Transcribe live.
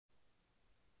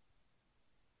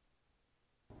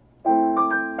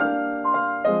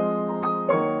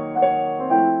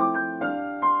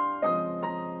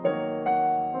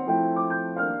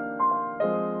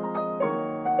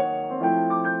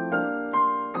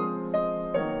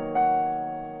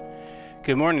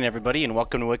Good morning, everybody, and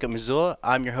welcome to Wake Up Missoula.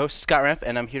 I'm your host, Scott Renf,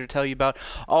 and I'm here to tell you about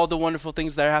all the wonderful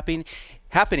things that are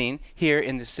happening here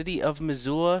in the city of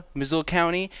Missoula, Missoula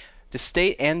County, the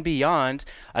state, and beyond.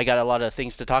 I got a lot of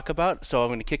things to talk about, so I'm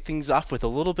going to kick things off with a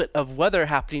little bit of weather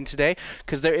happening today,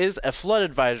 because there is a flood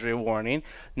advisory warning.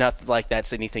 Not like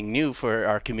that's anything new for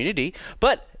our community,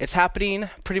 but it's happening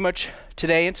pretty much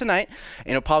today and tonight, and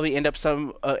it'll probably end up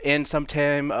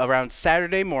sometime around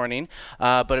Saturday morning.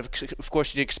 But of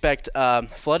course, you'd expect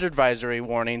flood advisory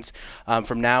warnings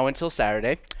from now until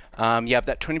Saturday. You have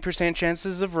that 20%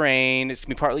 chances of rain. It's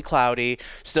going to be partly cloudy.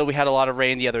 Still, we had a lot of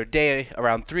rain the other day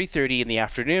around 3:30 in the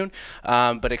afternoon,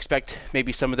 but expect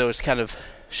maybe some of those kind of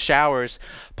showers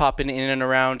popping in and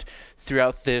around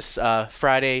throughout this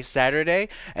Friday, Saturday.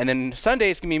 And then Sunday,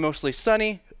 it's going to be mostly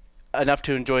sunny, enough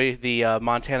to enjoy the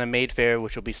Montana Maid Fair,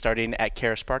 which will be starting at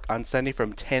Karis Park on Sunday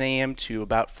from 10 a.m. to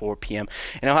about 4 p.m.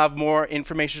 And I'll have more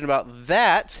information about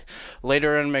that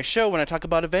later in my show when I talk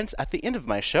about events at the end of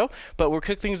my show. But we'll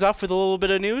kick things off with a little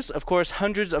bit of news. Of course,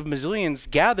 hundreds of Missoulians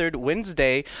gathered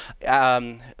Wednesday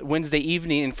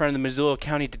evening in front of the Missoula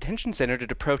County Detention Center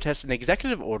to protest an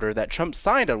executive order that Trump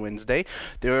signed on Wednesday.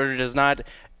 The order does not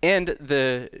end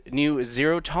the new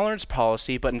zero-tolerance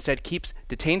policy, but instead keeps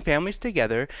detained families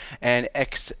together and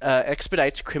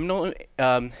expedites criminal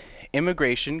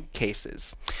immigration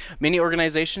cases. Many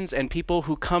organizations and people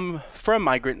who come from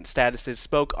migrant statuses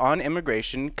spoke on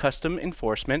immigration custom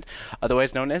enforcement,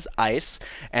 otherwise known as ICE,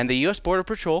 and the U.S. Border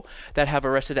Patrol that have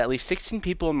arrested at least 16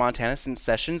 people in Montana since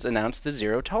Sessions announced the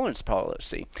zero-tolerance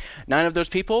policy. 9 of those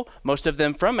people, most of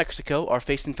them from Mexico, are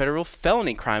facing federal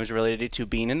felony crimes related to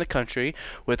being in the country,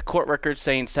 with court records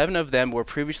saying 7 of them were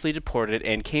previously deported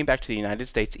and came back to the United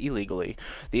States illegally.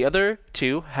 The other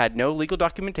 2 had no legal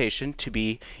documentation to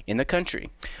be in the country.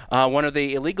 One of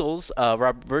the illegals,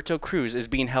 Roberto Cruz, is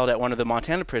being held at one of the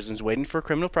Montana prisons waiting for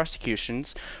criminal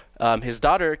prosecutions. His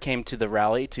daughter came to the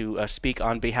rally to speak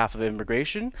on behalf of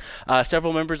immigration.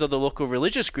 Several members of the local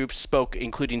religious groups spoke,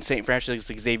 including St. Francis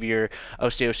Xavier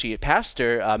Associate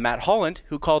Pastor Matt Holland,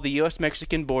 who called the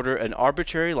U.S.-Mexican border an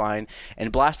arbitrary line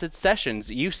and blasted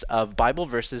Sessions' use of Bible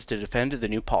verses to defend the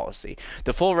new policy.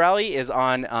 The full rally is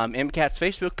on MCAT's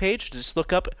Facebook page. Just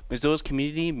look up Missoula's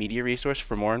Community Media Resource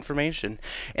for more information.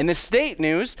 In the state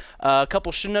news, a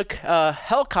couple Chinook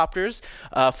helicopters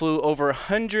flew over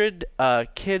 100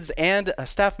 kids and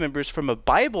staff members from a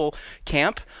Bible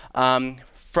camp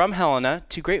from Helena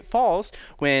to Great Falls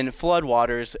when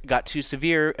floodwaters got too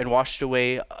severe and washed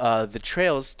away the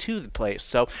trails to the place.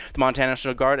 So the Montana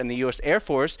National Guard and the U.S. Air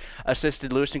Force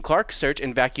assisted Lewis and Clark search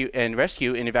and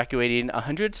rescue in evacuating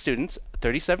 100 students,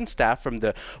 37 staff from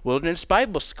the Wilderness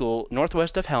Bible School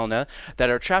northwest of Helena that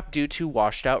are trapped due to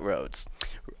washed out roads.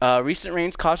 Recent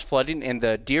rains caused flooding in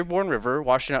the Dearborn River,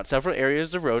 washing out several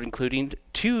areas of road, including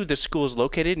 2 of the schools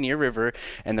located near river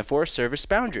and the Forest Service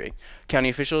boundary. County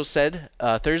officials said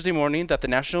Thursday morning that the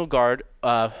National Guard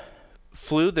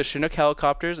flew the Chinook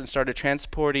helicopters and started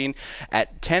transporting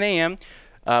at 10 a.m.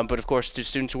 But of course, the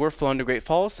students were flown to Great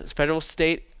Falls. Federal,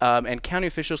 state, and county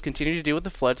officials continue to deal with the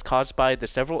floods caused by the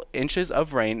several inches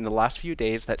of rain in the last few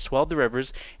days that swelled the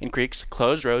rivers and creeks,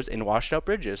 closed roads, and washed out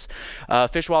bridges.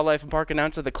 Fish, Wildlife, and Park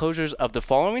announced the closures of the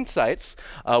following sites: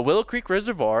 Willow Creek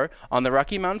Reservoir on the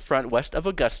Rocky Mountain front west of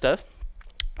Augusta,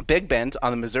 Big Bend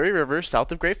on the Missouri River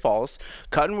south of Great Falls,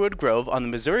 Cottonwood Grove on the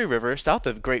Missouri River south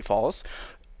of Great Falls,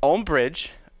 Ulm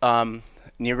Bridge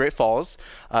near Great Falls,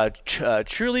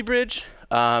 Truly Bridge,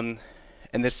 and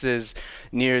this is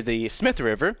near the Smith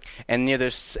River,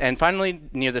 and finally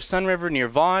near the Sun River near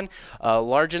Vaughan,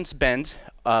 Largent's Bend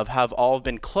have all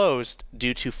been closed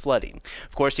due to flooding.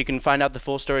 Of course, you can find out the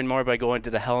full story and more by going to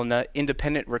the Helena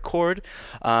Independent Record,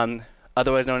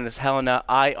 otherwise known as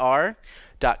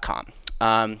HelenaIR.com.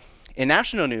 In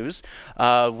national news,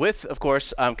 with, of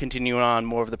course, continuing on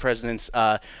more of the president's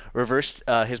reversed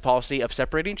his policy of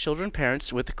separating children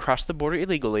parents with across the border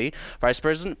illegally, Vice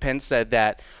President Pence said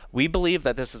that we believe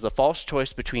that this is a false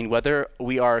choice between whether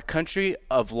we are a country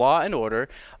of law and order,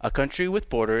 a country with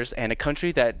borders, and a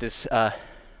country that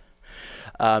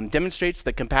demonstrates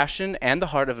the compassion and the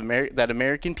heart of that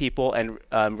American people and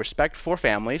respect for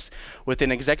families. With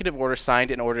an executive order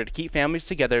signed in order to keep families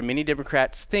together, many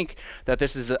Democrats think that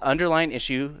this is an underlying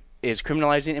issue is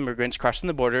criminalizing immigrants crossing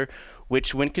the border,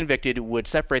 which, when convicted, would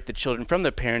separate the children from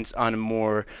their parents on a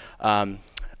more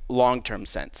long-term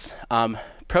sense.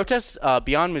 Protests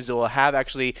beyond Missoula have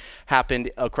actually happened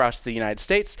across the United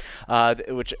States,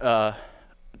 which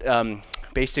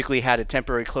basically had a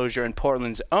temporary closure in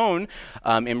Portland's own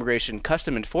immigration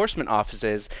custom enforcement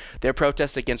offices. Their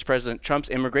protest against President Trump's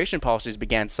immigration policies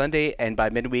began Sunday, and by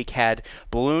midweek had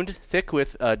ballooned thick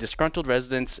with disgruntled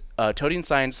residents toting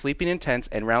signs, sleeping in tents,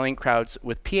 and rallying crowds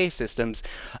with PA systems.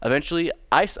 Eventually,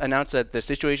 ICE announced that the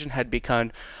situation had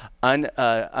become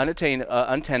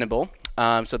untenable.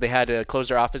 So they had to close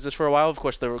their offices for a while. Of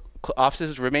course, the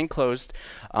offices remain closed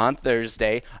on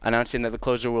Thursday, announcing that the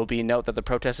closure will be note that the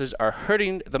protesters are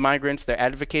hurting the migrants they're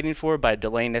advocating for by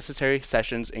delaying necessary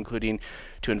sessions, including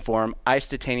to inform ICE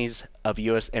detainees of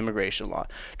U.S. immigration law.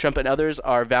 Trump and others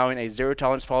are vowing a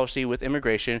zero-tolerance policy with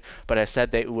immigration, but has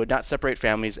said they would not separate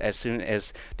families as soon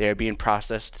as they are being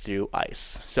processed through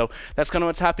ICE. So that's kind of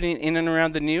what's happening in and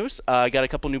around the news. I got a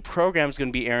couple new programs going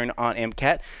to be airing on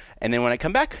MCAT. And then when I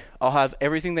come back, I'll have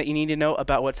everything that you need to know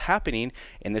about what's happening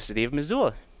in the city of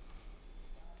Missoula.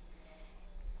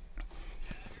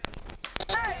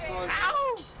 You're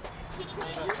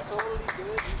totally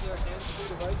good. These are hands-free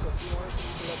device, so if you want to,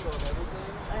 you can let go of everything.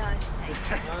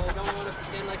 You don't want to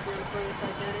pretend like you're in front of the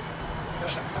Titanic?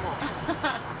 Come on.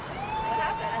 What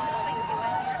happened? I don't think you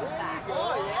went on your back.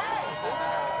 Oh,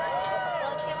 yeah.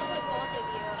 Well, it's happened with both of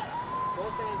you.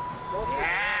 Both hands. Both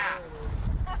hands.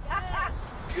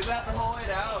 Do that the whole way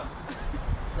down.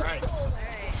 Right. All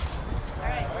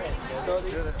right. So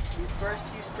these first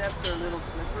few steps are a little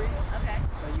slippery. Okay.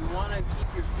 So you want to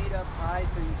keep your feet up high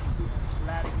so you can keep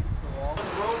flat against the wall.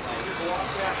 Just walk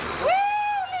back.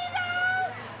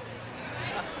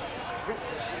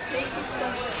 Thank you so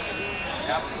much.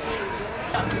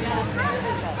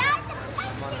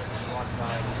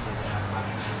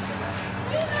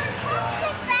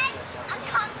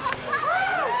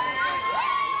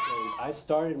 I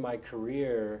started my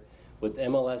career with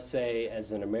MLSA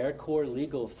as an AmeriCorps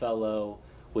legal fellow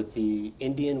with the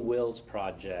Indian Wills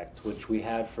Project, which we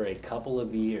had for a couple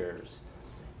of years,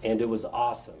 and it was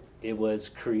awesome. It was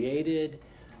created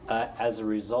as a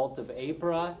result of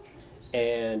APRA,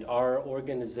 and our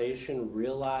organization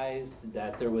realized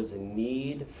that there was a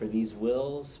need for these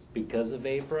wills because of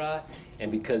APRA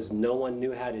and because no one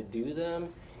knew how to do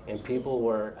them, and people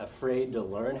were afraid to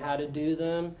learn how to do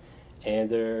them,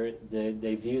 and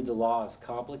they viewed the law as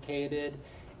complicated,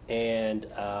 and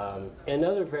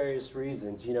other various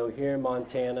reasons. You know, here in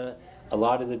Montana, a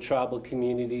lot of the tribal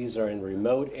communities are in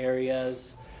remote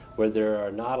areas where there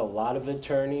are not a lot of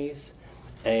attorneys,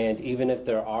 and even if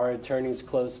there are attorneys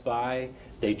close by,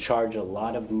 they charge a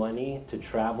lot of money to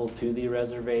travel to the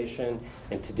reservation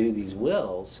and to do these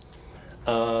wills.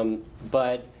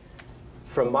 But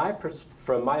from my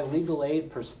legal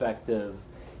aid perspective,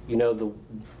 you know,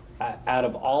 out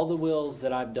of all the wills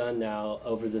that I've done now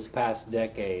over this past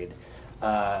decade,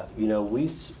 you know,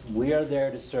 we are there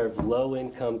to serve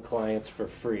low-income clients for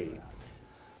free.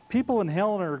 People in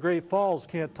Helena or Great Falls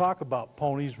can't talk about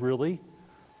ponies, really.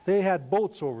 They had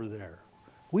boats over there.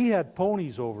 We had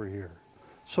ponies over here.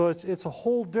 So it's a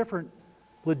whole different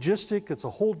logistic, it's a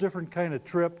whole different kind of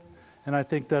trip, and I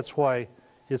think that's why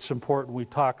it's important we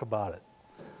talk about it.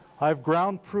 I've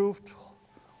ground-proofed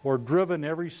or driven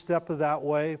every step of that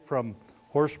way from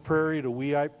Horse Prairie to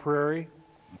Weeite Prairie.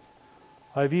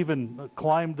 I've even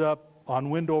climbed up on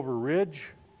Windover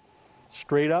Ridge,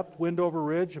 straight up Windover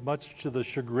Ridge, much to the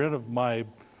chagrin of my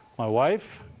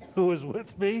wife, who was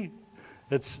with me.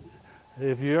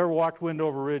 If you ever walked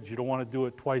Windover Ridge, you don't want to do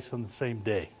it twice on the same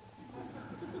day.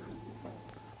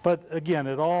 But again,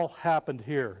 it all happened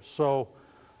here. So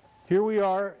here we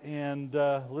are, and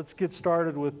let's get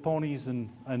started with ponies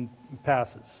and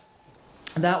passes.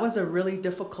 That was a really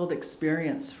difficult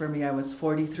experience for me. I was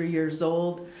 43 years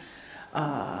old.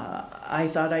 I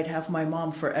thought I'd have my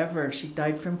mom forever. She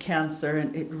died from cancer,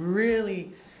 and it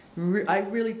really, I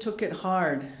really took it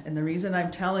hard. And the reason I'm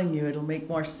telling you, it'll make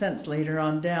more sense later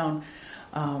on down.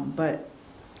 But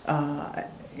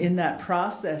in that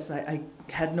process, I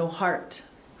had no heart.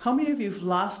 How many of you have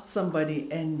lost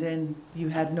somebody and then you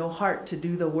had no heart to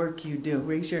do the work you do?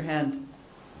 Raise your hand.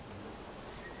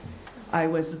 I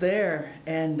was there,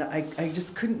 and I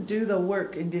just couldn't do the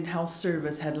work Indian Health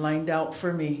Service had lined out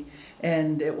for me,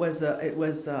 and it was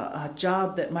a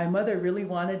job that my mother really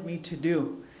wanted me to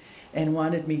do, and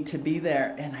wanted me to be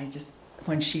there. And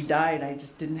when she died, I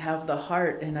just didn't have the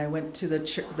heart, and I went to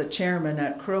the chairman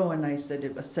at Crow, and I said,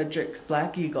 it was Cedric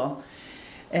Black Eagle,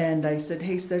 and I said,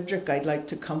 hey Cedric, I'd like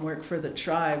to come work for the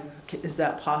tribe. Is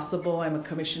that possible? I'm a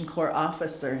Commissioned Corps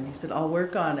officer. And he said, I'll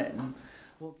work on it. And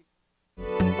we'll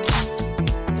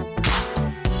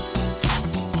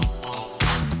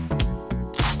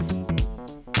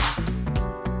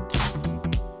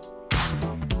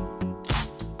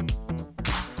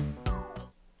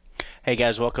Hey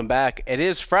guys, welcome back. It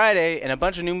is Friday, and a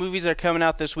bunch of new movies are coming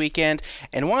out this weekend.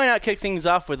 And why not kick things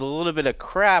off with a little bit of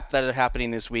crap that are happening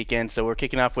this weekend? So we're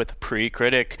kicking off with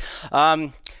Pre-Critic.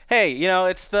 Hey, you know,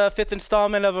 it's the 5th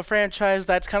installment of a franchise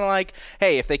that's kind of like,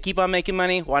 hey, if they keep on making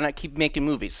money, why not keep making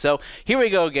movies? So here we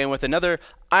go again with another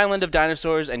island of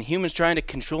dinosaurs and humans trying to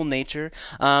control nature.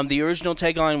 The original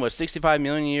tagline was 65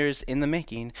 million years in the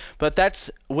making, but that's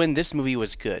when this movie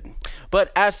was good.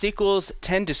 But as sequels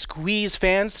tend to squeeze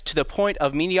fans to the point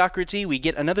of mediocrity, we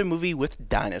get another movie with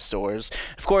dinosaurs.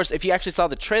 Of course, if you actually saw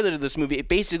the trailer to this movie, it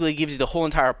basically gives you the whole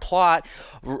entire plot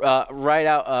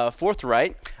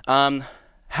forthright.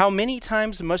 How many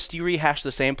times must you rehash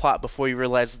the same plot before you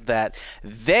realize that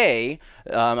they,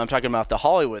 I'm talking about the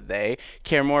Hollywood they,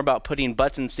 care more about putting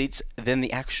butts in seats than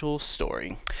the actual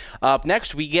story? Up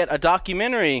next, we get a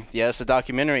documentary. Yes, a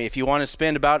documentary. If you want to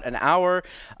spend about an hour,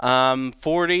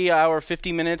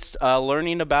 50 minutes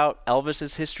learning about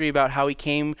Elvis's history, about how he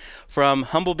came from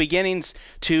humble beginnings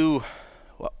to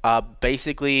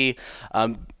basically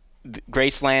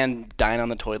Graceland, dying on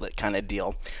the toilet kind of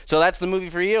deal. So that's the movie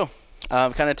for you.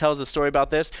 Kind of tells the story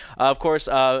about this. Of course,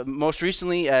 most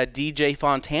recently, DJ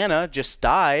Fontana just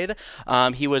died.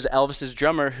 He was Elvis's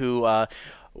drummer who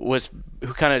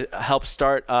kind of helped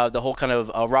start the whole kind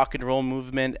of rock and roll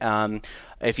movement.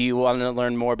 If you want to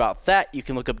learn more about that, you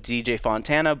can look up DJ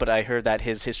Fontana, but I heard that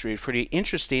his history is pretty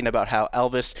interesting about how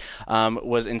Elvis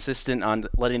was insistent on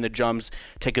letting the drums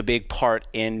take a big part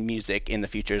in music in the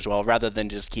future as well, rather than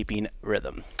just keeping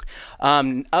rhythm.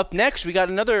 Up next, we got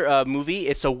another movie.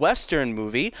 It's a Western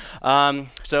movie.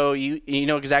 So you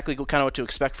know exactly kind of what to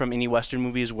expect from any Western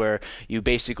movies, where you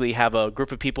basically have a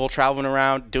group of people traveling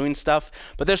around doing stuff.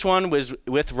 But this one was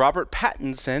with Robert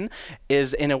Pattinson,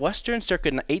 is in a Western circuit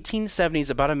in the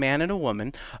 1870s about a man and a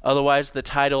woman. Otherwise, the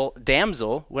title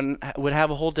Damsel would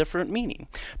have a whole different meaning.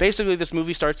 Basically, this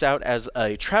movie starts out as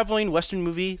a traveling Western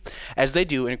movie, as they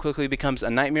do, and it quickly becomes a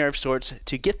nightmare of sorts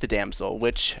to get the damsel,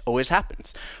 which always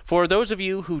happens. For those of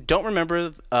you who don't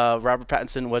remember, Robert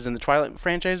Pattinson was in the Twilight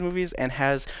franchise movies and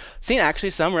has seen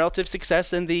actually some relative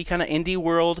success in the kind of indie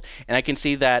world, and I can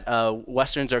see that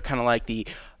Westerns are kind of like the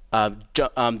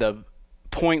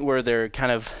point where they're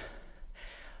kind of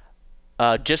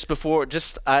I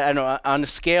don't know, on a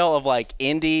scale of like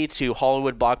indie to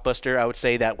Hollywood blockbuster, I would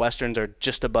say that Westerns are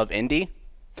just above indie.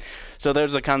 So those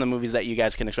are the kind of movies that you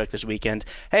guys can expect this weekend.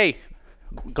 Hey,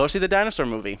 go see the dinosaur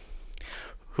movie.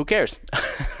 Who cares?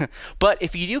 But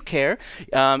if you do care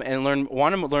and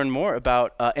want to learn more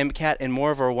about MCAT and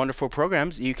more of our wonderful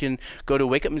programs, you can go to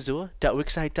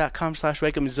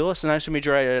wakeupmissoula.wixsite.com/wakeupmissoula. So nice for me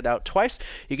to write it out twice.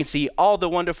 You can see all the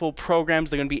wonderful programs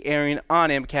that are going to be airing on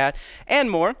MCAT and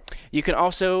more. You can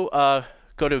also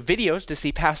go to videos to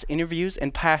see past interviews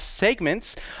and past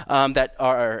segments that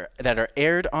are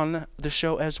aired on the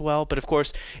show as well. But of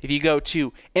course, if you go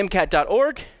to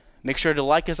mcat.org, make sure to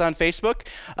like us on Facebook.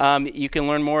 You can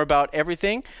learn more about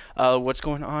everything, what's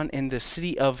going on in the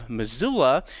city of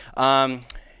Missoula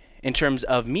in terms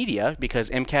of media,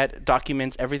 because MCAT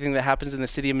documents everything that happens in the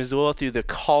city of Missoula through the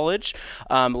college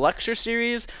lecture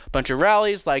series, a bunch of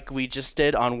rallies like we just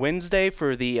did on Wednesday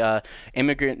for the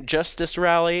immigrant justice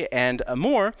rally, and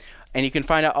more. And you can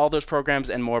find out all those programs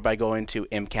and more by going to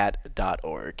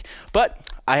mcat.org. But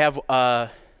I have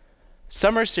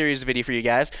summer series video for you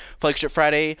guys. Flagship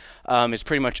Friday is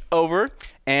pretty much over,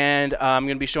 and I'm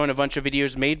going to be showing a bunch of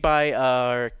videos made by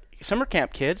our summer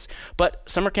camp kids, but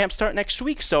summer camp start next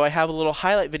week, so I have a little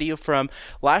highlight video from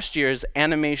last year's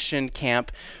animation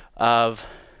camp of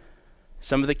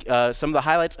some of the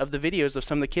highlights of the videos of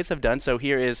some of the kids have done. So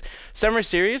here is summer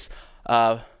series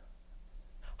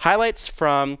highlights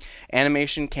from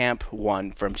Animation Camp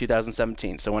 1 from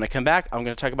 2017. So when I come back, I'm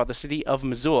going to talk about the city of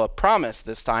Missoula. Promise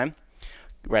this time.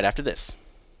 Right after this.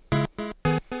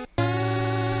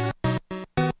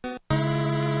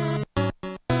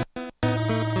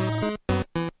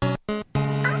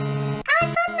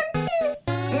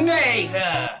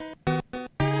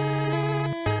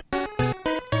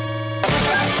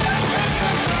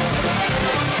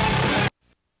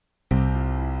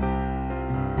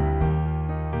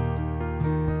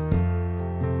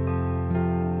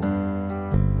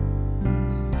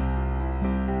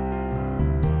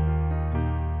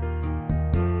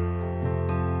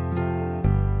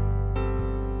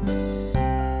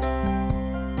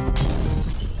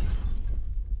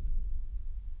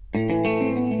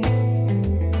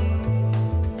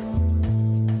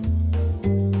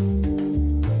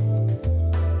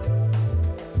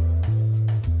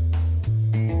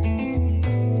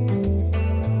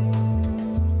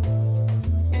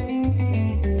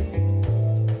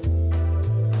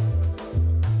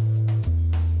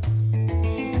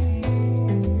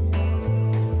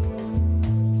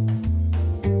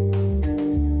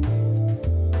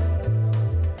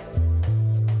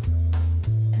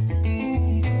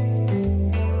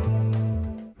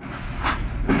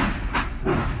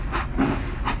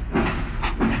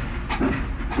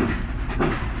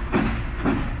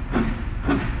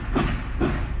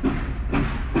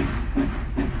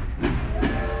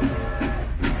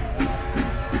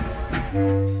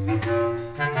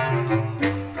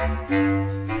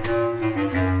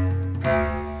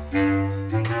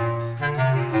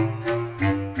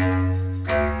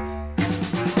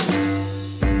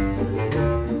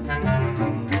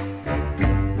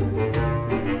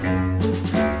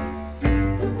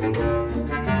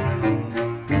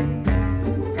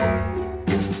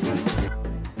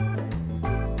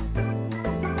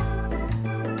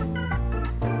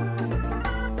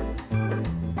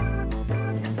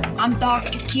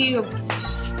 Dr. Cube,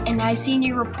 and I've seen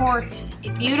your reports.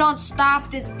 If you don't stop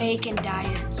this bacon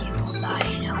diet, you will die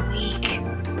in a week.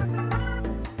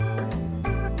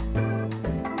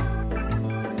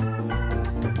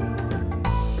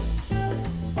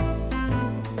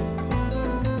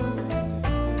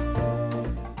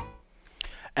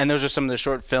 And those are some of the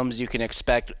short films you can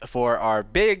expect for our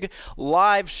big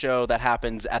live show that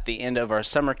happens at the end of our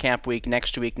summer camp week,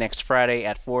 next Friday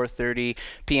at 4:30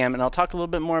 p.m. And I'll talk a little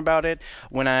bit more about it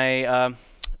when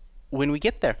we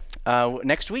get there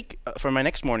next week for my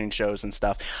next morning shows and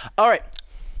stuff. All right.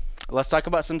 Let's talk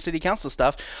about some city council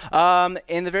stuff.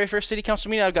 In the very first city council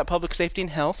meeting, I've got public safety and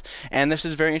health, and this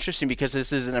is very interesting because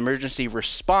this is an emergency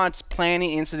response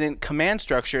planning incident command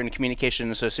structure and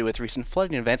communication associated with recent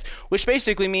flooding events, which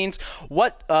basically means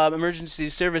what emergency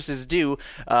services do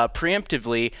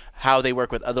preemptively, how they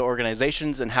work with other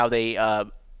organizations, and how they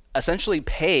essentially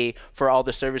pay for all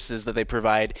the services that they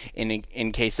provide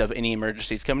in case of any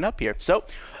emergencies coming up here. So,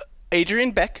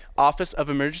 Adrienne Beck, Office of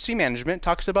Emergency Management,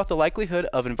 talks about the likelihood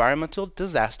of environmental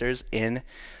disasters in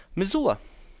Missoula.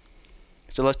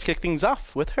 So let's kick things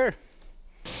off with her.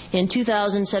 In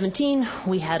 2017,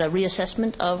 we had a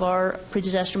reassessment of our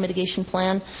pre-disaster mitigation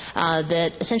plan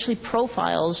that essentially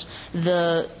profiles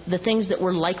the things that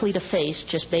we're likely to face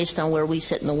just based on where we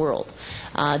sit in the world.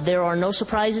 There are no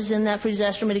surprises in that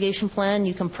pre-disaster mitigation plan.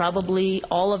 You can probably,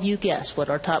 all of you, guess what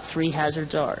our top 3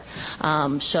 hazards are.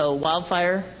 So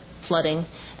wildfire, flooding,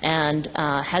 and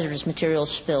hazardous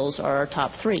materials spills are our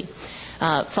top 3,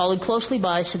 followed closely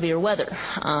by severe weather.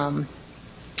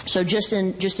 So just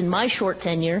in my short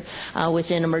tenure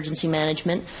within emergency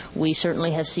management, we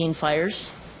certainly have seen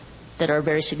fires that are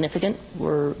very significant.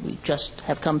 We just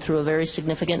have come through a very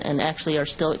significant and actually are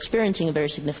still experiencing a very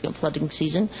significant flooding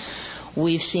season.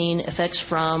 We've seen effects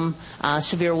from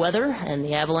severe weather and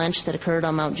the avalanche that occurred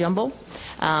on Mount Jumbo,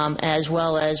 as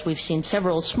well as we've seen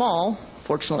several small,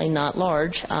 fortunately not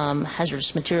large,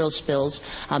 hazardous materials spills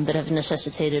that have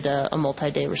necessitated a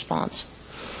multi-day response.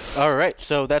 All right,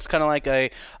 so that's kind of like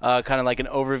an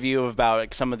overview about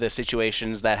like, some of the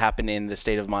situations that happen in the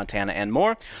state of Montana and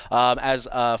more. As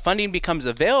funding becomes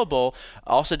available,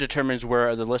 also determines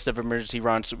where the list of emergency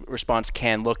response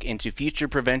can look into future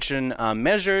prevention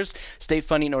measures, state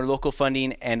funding or local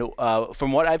funding, and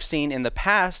from what I've seen in the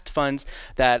past, funds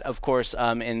that, of course,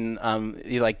 in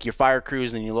like your fire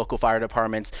crews and your local fire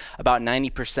departments, about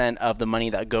 90% of the money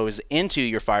that goes into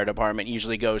your fire department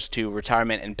usually goes to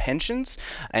retirement and pensions.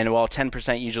 And while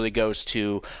 10% usually goes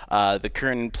to the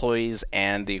current employees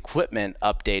and the equipment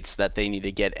updates that they need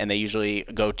to get, and they usually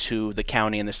go to the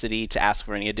county and the city to ask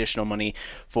for any additional money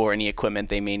for any equipment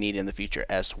they may need in the future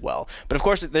as well. But of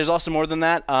course, there's also more than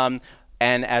that.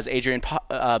 And as Adrienne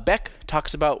Beck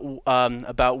talks about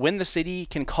when the city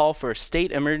can call for a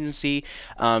state emergency,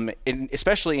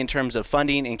 especially in terms of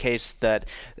funding in case that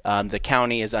the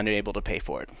county is unable to pay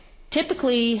for it.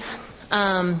 Typically,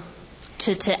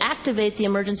 to activate the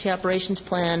emergency operations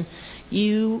plan,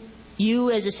 you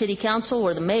as a city council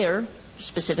or the mayor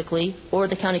specifically or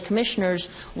the county commissioners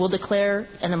will declare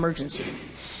an emergency.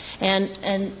 And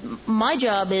my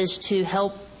job is to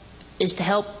help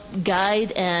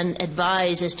guide and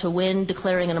advise as to when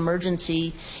declaring an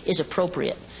emergency is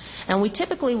appropriate. And we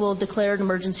typically will declare an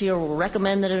emergency or will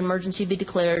recommend that an emergency be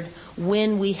declared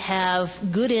when we have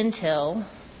good intel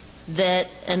that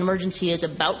an emergency is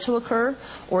about to occur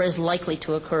or is likely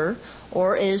to occur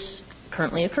or is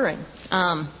currently occurring.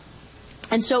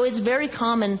 And so it's very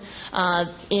common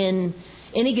in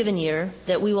any given year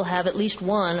that we will have at least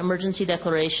one emergency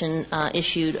declaration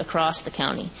issued across the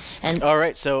county. And all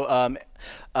right, so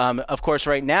of course,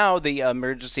 right now, the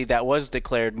emergency that was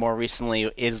declared more recently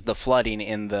is the flooding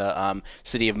in the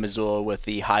city of Missoula with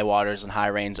the high waters and high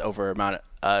rains over amount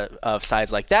of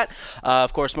size like that.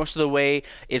 Of course, most of the way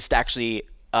is to actually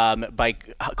by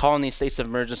calling these states of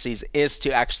emergencies is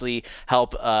to actually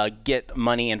help get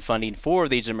money and funding for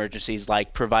these emergencies,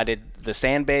 like provided the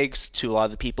sandbags to a lot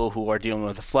of the people who are dealing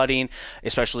with the flooding,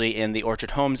 especially in the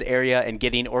Orchard Homes area, and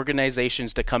getting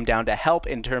organizations to come down to help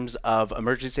in terms of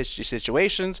emergency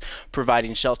situations,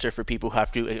 providing shelter for people who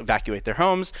have to evacuate their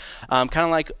homes. Kind of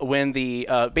like when the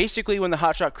basically when the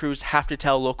hotshot crews have to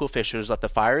tell local officials that the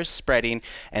fire is spreading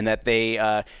and that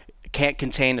they can't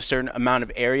contain a certain amount of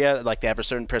area, like they have a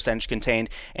certain percentage contained,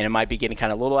 and it might be getting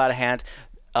kind of a little out of hand.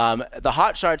 The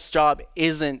hotshots' job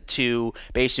isn't to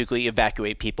basically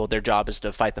evacuate people. Their job is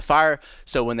to fight the fire.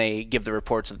 So when they give the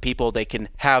reports to the people, they can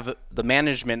have the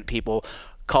management people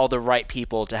call the right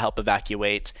people to help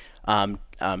evacuate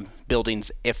buildings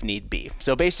if need be.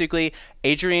 So basically,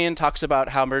 Adrienne talks about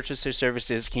how emergency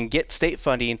services can get state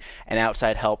funding and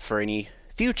outside help for any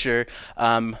future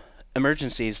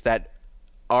emergencies that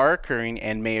are occurring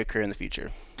and may occur in the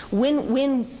future.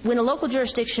 When a local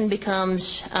jurisdiction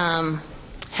becomes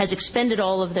has expended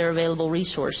all of their available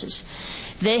resources,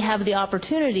 they have the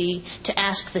opportunity to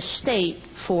ask the state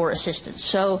for assistance.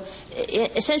 So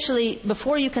essentially,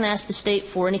 before you can ask the state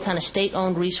for any kind of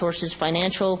state-owned resources,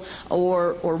 financial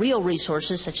or real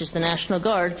resources, such as the National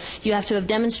Guard, you have to have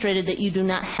demonstrated that you do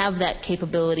not have that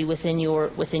capability within your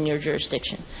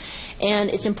jurisdiction.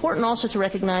 And it's important also to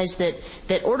recognize that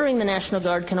ordering the National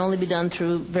Guard can only be done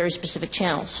through very specific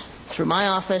channels, through my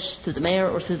office, through the mayor,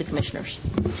 or through the commissioners.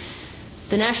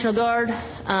 The National Guard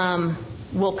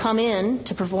will come in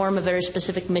to perform a very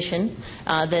specific mission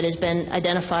that has been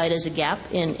identified as a gap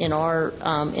in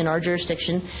our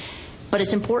jurisdiction. But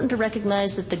it's important to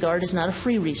recognize that the Guard is not a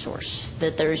free resource,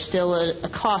 that there is still a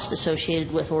cost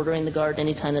associated with ordering the Guard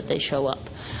anytime that they show up.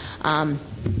 And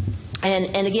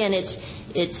again, it's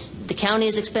the county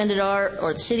has expended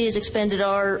or the city has expended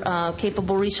our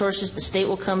capable resources. The state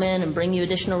will come in and bring you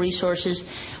additional resources.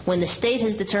 When the state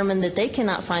has determined that they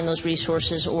cannot find those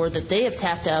resources or that they have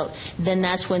tapped out, then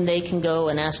that's when they can go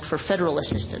and ask for federal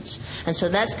assistance. And so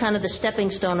that's kind of the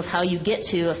stepping stone of how you get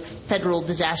to a federal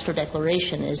disaster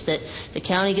declaration, is that the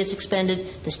county gets expended,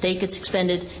 the state gets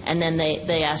expended, and then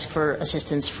they ask for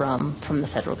assistance from the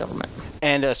federal government.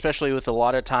 And especially with a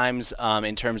lot of times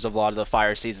in terms of a lot of the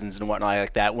fire seasons and whatnot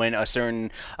like that, when a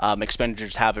certain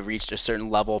expenditures have reached a certain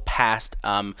level past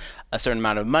a certain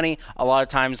amount of money, a lot of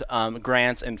times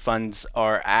grants and funds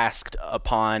are asked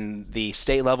upon the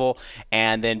state level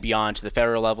and then beyond to the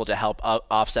federal level to help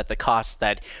offset the costs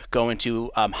that go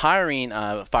into hiring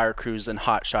fire crews and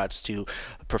hotshots to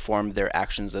perform their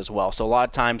actions as well. So a lot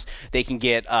of times they can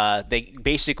get a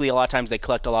lot of times they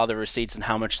collect a lot of the receipts and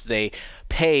how much they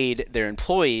paid their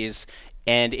employees,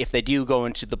 and if they do go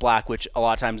into the black, which a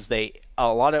lot of times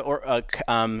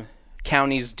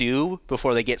counties do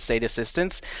before they get state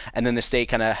assistance, and then the state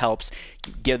kind of helps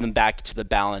get them back to the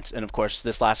balance. And of course,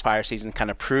 this last fire season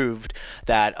kind of proved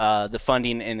that the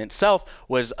funding in itself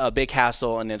was a big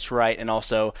hassle in its right, and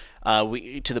also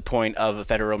to the point of a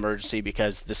federal emergency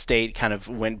because the state kind of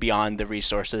went beyond the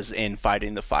resources in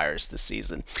fighting the fires this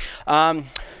season.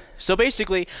 So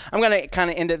basically, I'm going to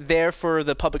kind of end it there for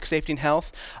the public safety and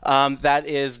health. That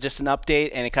is just an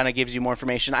update, and it kind of gives you more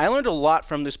information. I learned a lot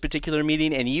from this particular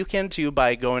meeting, and you can too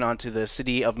by going on to the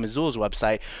City of Missoula's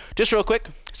website. Just real quick,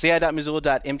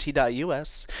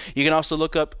 ci.missoula.mt.us. You can also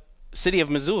look up City of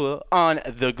Missoula on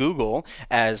the Google,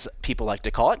 as people like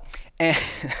to call it. And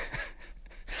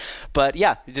but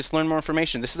yeah, just learn more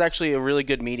information. This is actually a really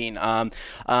good meeting.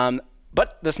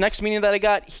 But this next meeting that I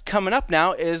got coming up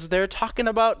now is they're talking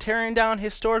about tearing down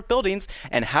historic buildings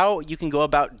and how you can go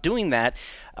about doing that.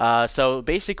 So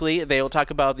basically, they will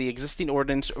talk about the existing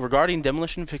ordinance regarding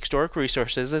demolition of historic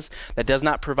resources that does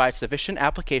not provide sufficient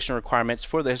application requirements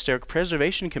for the Historic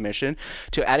Preservation Commission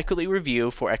to adequately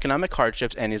review for economic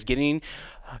hardships and is getting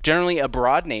generally a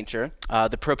broad nature.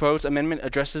 The proposed amendment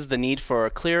addresses the need for a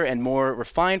clear and more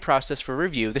refined process for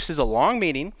review. This is a long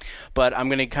meeting, but I'm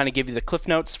going to kind of give you the cliff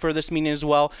notes for this meeting as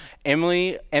well.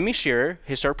 Emmy Shearer,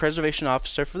 Historic Preservation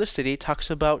Officer for the city, talks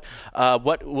about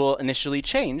what will initially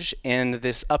change in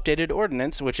this updated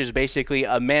ordinance, which is basically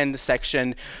amend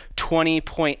section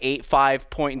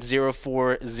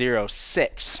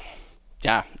 20.85.0406.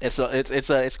 Yeah,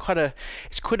 it's quite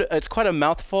a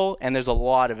mouthful, and there's a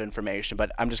lot of information,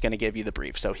 but I'm just going to give you the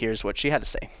brief. So here's what she had to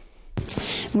say.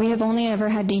 We have only ever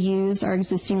had to use our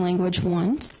existing language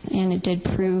once, and it did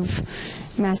prove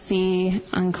messy,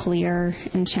 unclear,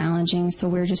 and challenging. So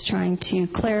we're just trying to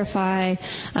clarify,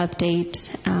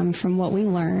 update from what we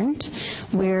learned.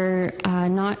 We're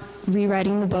not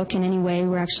rewriting the book in any way.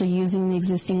 We're actually using the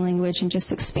existing language and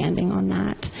just expanding on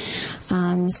that.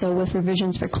 So with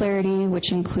revisions for clarity,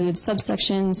 which includes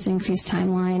subsections, increased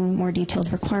timeline, more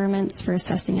detailed requirements for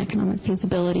assessing economic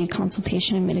feasibility,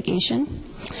 consultation, and mitigation.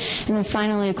 And then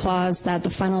finally a clause that the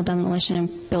final demolition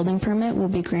and building permit will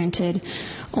be granted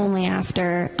only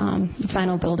after the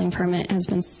final building permit has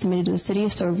been submitted to the city,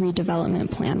 so a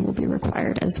redevelopment plan will be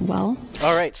required as well.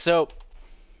 All right, so,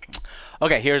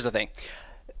 okay, here's the thing.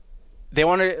 I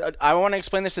want to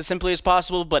explain this as simply as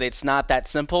possible, but it's not that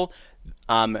simple.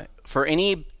 For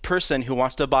any person who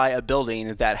wants to buy a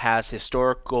building that has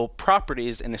historical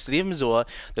properties in the city of Missoula,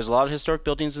 there's a lot of historic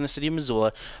buildings in the city of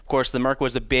Missoula. Of course, the MERC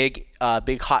was a big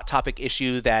hot topic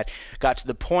issue that got to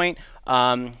the point.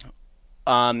 And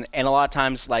a lot of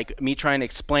times, like me trying to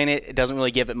explain it, it doesn't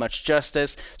really give it much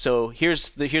justice. So here's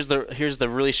the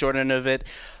really short end of it.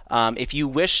 If you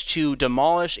wish to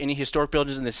demolish any historic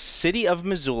buildings in the city of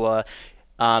Missoula,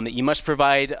 you must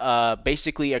provide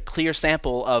basically a clear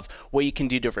sample of what you can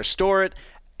do to restore it,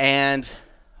 and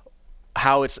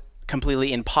how it's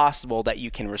completely impossible that you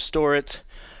can restore it.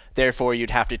 Therefore,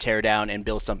 you'd have to tear down and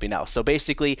build something else. So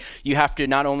basically, you have to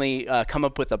not only come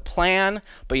up with a plan,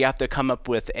 but you have to come up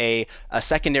with a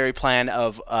secondary plan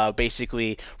of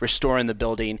basically restoring the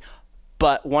building.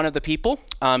 But one of the people,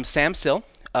 Sam Sill,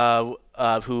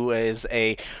 who is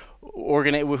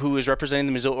representing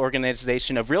the Missoula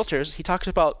Organization of Realtors, he talks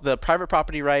about the private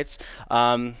property rights,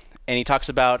 and he talks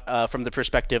about from the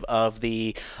perspective of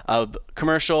the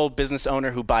commercial business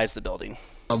owner who buys the building.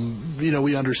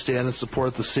 We understand and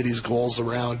support the city's goals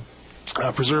around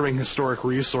preserving historic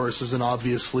resources, and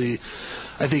obviously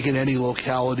I think in any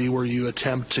locality where you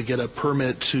attempt to get a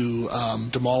permit to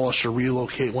demolish or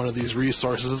relocate one of these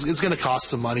resources, it's going to cost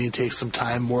some money and take some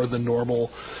time, more than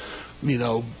normal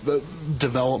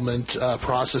development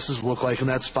processes look like, and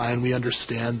that's fine. We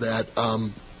understand that.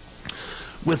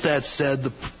 With that said,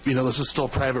 this is still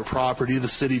private property. The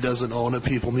city doesn't own it.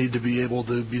 People need to be able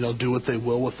to, do what they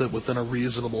will with it within a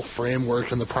reasonable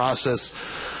framework. And the process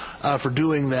for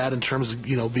doing that, in terms of,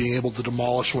 being able to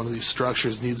demolish one of these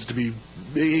structures, needs to be.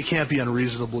 It can't be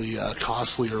unreasonably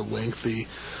costly or lengthy.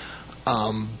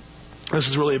 This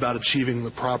is really about achieving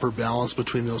the proper balance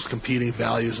between those competing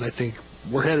values, and I think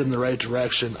we're headed in the right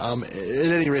direction. At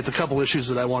any rate, the couple issues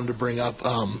that I wanted to bring up.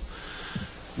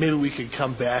 Maybe we could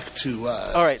come back to...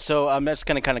 All right, so I'm just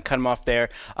going to kind of cut him off there.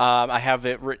 I have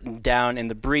it written down in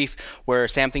the brief where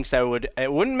Sam thinks that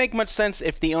it wouldn't make much sense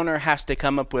if the owner has to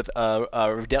come up with a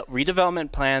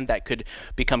redevelopment plan that could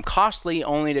become costly,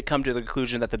 only to come to the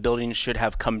conclusion that the building should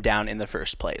have come down in the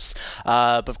first place.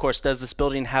 But of course, does this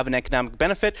building have an economic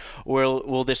benefit, or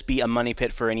will this be a money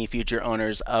pit for any future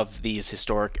owners of these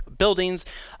historic buildings?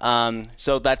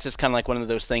 So that's just kind of like one of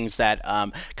those things that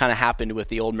kind of happened with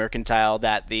the old Mercantile,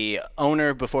 that the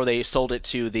owner, before they sold it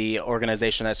to the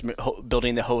organization that's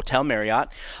building the Hotel Marriott,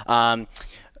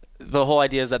 the whole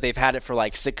idea is that they've had it for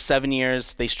like 6-7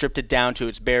 years. They stripped it down to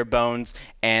its bare bones,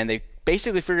 and they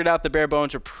basically figured out the bare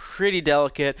bones are pretty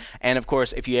delicate. And of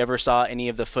course, if you ever saw any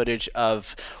of the footage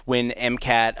of when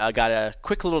MCAT got a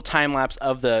quick little time lapse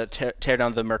of the tear down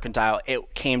of the Mercantile,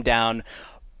 it came down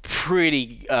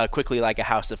pretty quickly, like a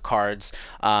house of cards.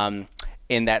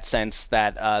 In that sense,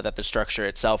 that that the structure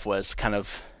itself was kind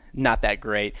of not that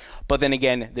great. But then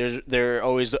again, there are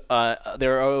always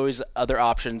other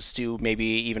options to maybe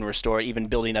even restore, even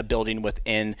building a building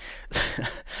within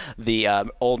the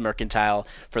old Mercantile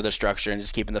for the structure and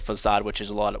just keeping the facade, which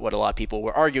is what a lot of people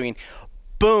were arguing.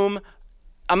 Boom.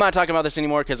 I'm not talking about this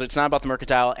anymore because it's not about the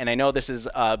Mercantile, and I know this is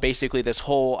basically this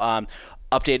whole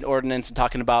updated ordinance and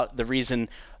talking about the reason.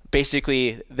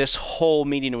 Basically, this whole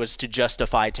meeting was to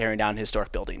justify tearing down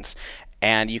historic buildings.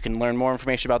 And you can learn more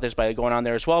information about this by going on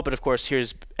there as well. But of course,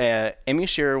 here's Emmy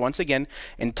Shearer once again,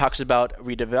 and talks about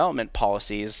redevelopment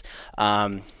policies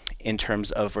in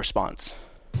terms of response.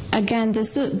 Again,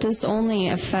 this only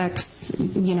affects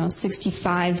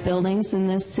 65 buildings in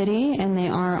this city, and they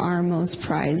are our most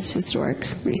prized historic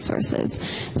resources.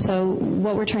 So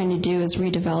what we're trying to do is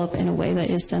redevelop in a way that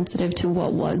is sensitive to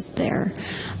what was there,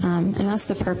 and that's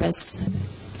the purpose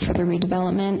for the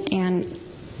redevelopment. And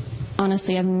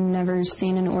honestly, I've never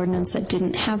seen an ordinance that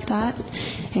didn't have that,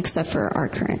 except for our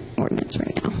current ordinance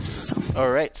right now. So. All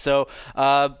right. So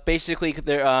basically,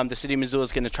 the city of Missoula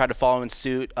is going to try to follow in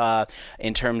suit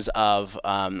in terms of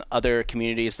other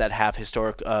communities that have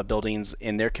historic buildings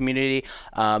in their community.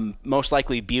 Most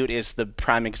likely, Butte is the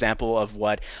prime example of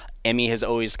what Emmy has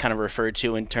always kind of referred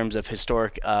to in terms of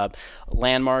historic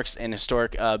landmarks and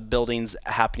historic buildings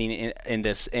happening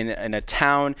in a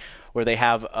town where they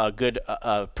have a good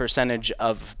percentage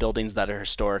of buildings that are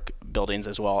historic buildings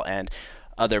as well, and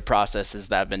other processes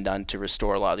that have been done to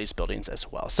restore a lot of these buildings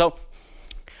as well. So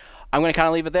I'm going to kind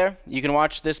of leave it there. You can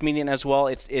watch this meeting as well.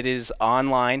 It is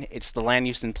online. It's the Land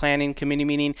Use and Planning Committee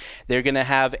meeting. They're going to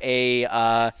have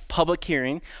a public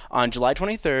hearing on July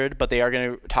 23rd, but they are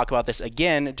going to talk about this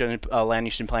again during Land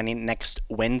Use and Planning next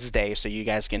Wednesday, so you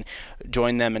guys can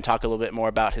join them and talk a little bit more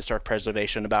about historic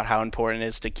preservation, about how important it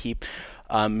is to keep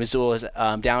Missoula's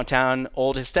downtown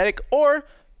old aesthetic, or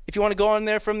if you want to go on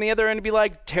there from the other end and be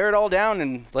like, tear it all down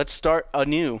and let's start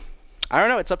anew. I don't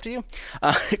know. It's up to you.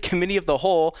 Committee of the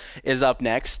Whole is up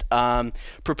next.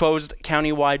 Proposed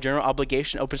countywide general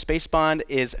obligation open space bond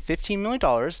is $15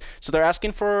 million. So they're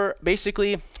asking for,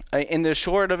 basically, in the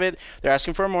short of it, they're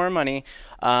asking for more money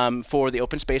for the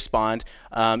open space bond.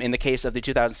 In the case of the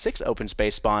 2006 open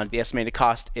space bond, the estimated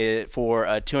cost for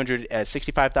a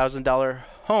 $265,000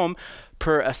 home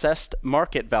per assessed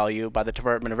market value by the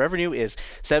Department of Revenue is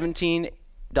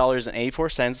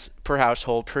 $8.84 per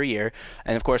household per year,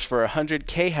 and of course for a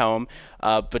 100K home,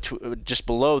 just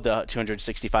below the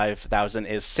 265,000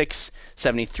 is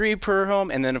 $673 per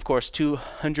home, and then of course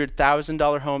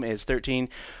 $200,000 home is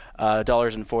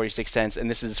 $13.46, and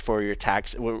this is for your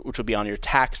tax, which will be on your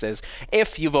taxes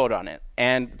if you vote on it.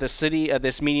 And the city,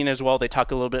 this meeting as well, they talk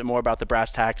a little bit more about the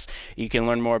brass tacks. You can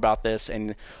learn more about this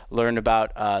and learn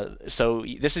about. So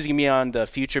this is gonna be on the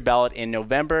future ballot in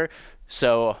November.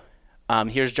 So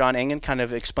here's John Engen kind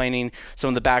of explaining some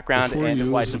of the background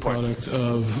and why it's important. Before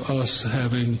you is the product of us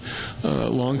having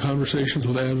long conversations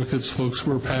with advocates, folks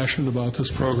who are passionate about this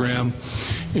program,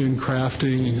 in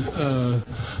crafting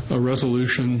a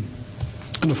resolution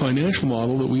and a financial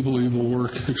model that we believe will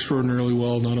work extraordinarily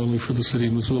well, not only for the city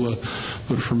of Missoula,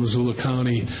 but for Missoula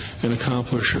County, and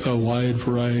accomplish a wide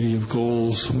variety of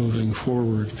goals moving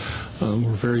forward.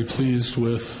 We're very pleased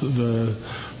with the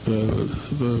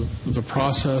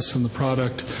process and the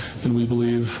product, and we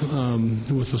believe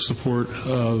with the support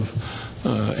of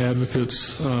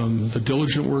advocates, the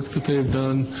diligent work that they've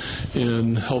done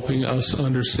in helping us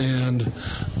understand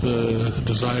the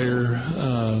desire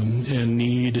and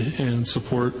need and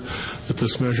support that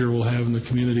this measure will have in the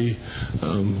community,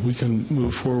 we can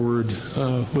move forward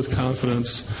with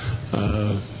confidence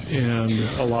and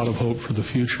a lot of hope for the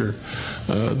future.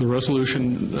 The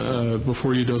resolution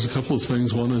before you does a couple of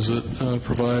things. One is it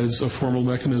provides a formal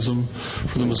mechanism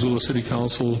for the Missoula City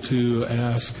Council to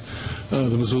ask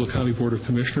the Missoula County Board of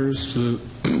Commissioners to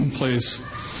place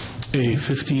a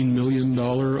 $15 million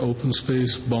open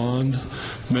space bond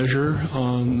measure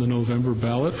on the November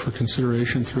ballot for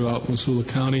consideration throughout Missoula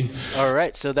County. All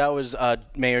right, so that was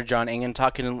Mayor John Engen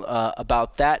talking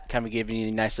about that, kind of giving you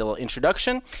a nice little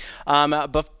introduction.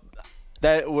 But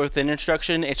that with an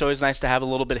introduction, it's always nice to have a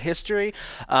little bit of history.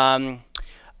 Greg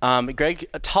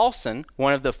Tolson,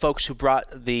 one of the folks who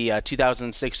brought the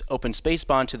 2006 open space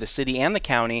bond to the city and the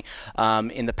county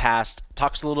in the past,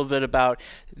 talks a little bit about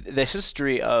the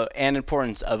history and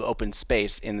importance of open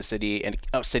space in the city and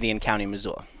county of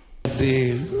Missoula.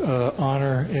 The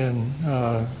honor in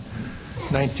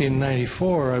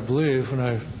 1994, I believe, when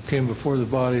I came before the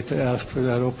body to ask for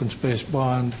that open space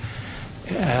bond,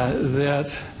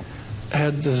 that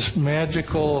had this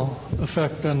magical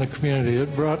effect on the community.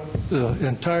 It brought the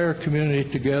entire community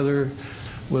together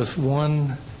with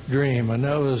one dream, and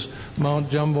that was Mount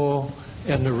Jumbo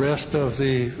and the rest of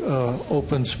the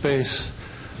open space,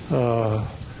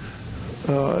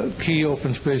 key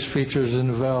open space features in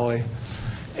the valley.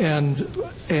 And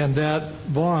that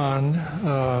bond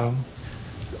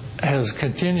has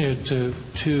continued to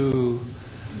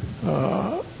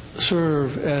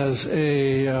serve as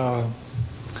a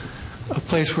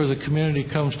place where the community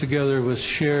comes together with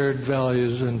shared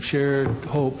values and shared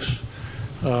hopes,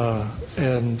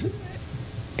 and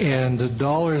the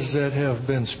dollars that have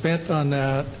been spent on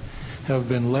that have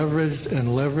been leveraged and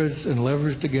leveraged and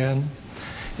leveraged again,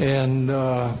 and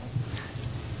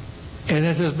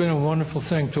it has been a wonderful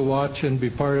thing to watch and be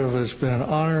part of. It's been an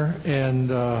honor,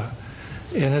 and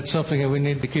it's something that we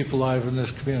need to keep alive in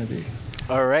this community.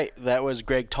 All right, that was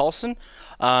Greg Tolson,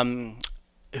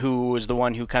 who was the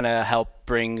one who kind of helped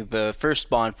bring the first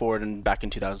bond forward back in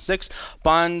 2006.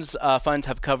 Funds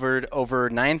have covered over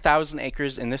 9,000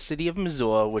 acres in the city of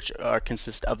Missoula, which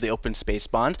consist of the open space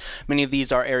bond. Many of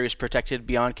these are areas protected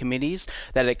beyond committees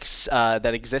that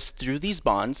exist through these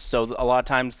bonds. So a lot of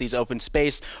times these open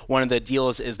space, one of the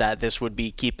deals is that this would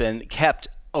be kept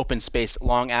open space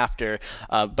long after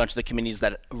a bunch of the committees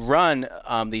that run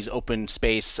these open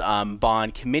space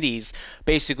bond committees.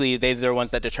 Basically, they're the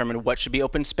ones that determine what should be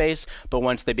open space, but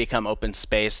once they become open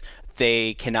space,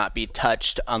 they cannot be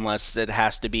touched unless it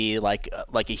has to be like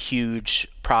a huge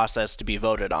process to be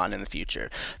voted on in the future.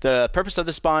 The purpose of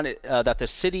this bond that the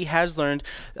city has learned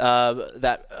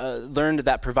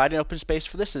that providing open space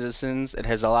for the citizens, it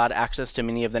has allowed access to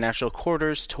many of the natural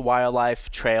corridors, to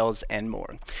wildlife, trails, and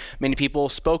more. Many people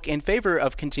spoke in favor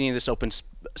of continuing this open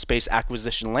space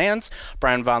acquisition lands.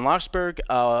 Brian von Lochsberg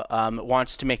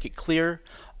wants to make it clear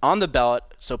on the ballot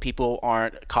so people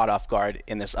aren't caught off guard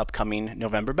in this upcoming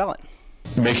November ballot.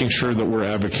 Making sure that we're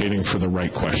advocating for the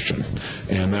right question,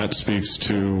 and that speaks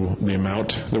to the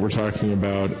amount that we're talking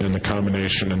about and the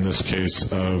combination in this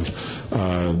case of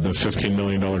the $15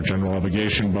 million general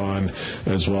obligation bond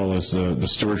as well as the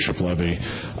stewardship levy.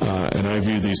 And I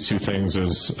view these two things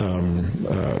as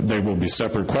they will be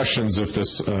separate questions if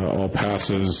this all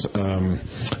passes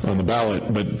on the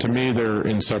ballot, but to me they're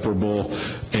inseparable,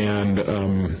 and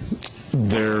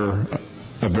they're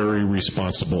a very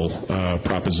responsible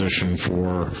proposition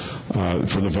for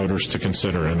the voters to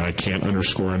consider. And I can't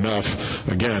underscore enough,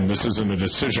 again, this isn't a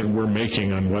decision we're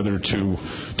making on whether to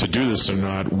do this or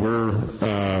not. We're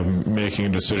making a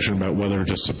decision about whether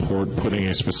to support putting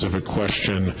a specific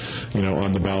question,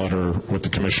 on the ballot, or with the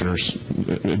commissioners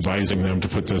advising them to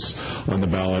put this on the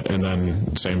ballot, and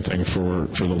then same thing for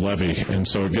the levy. And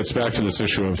so it gets back to this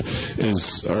issue of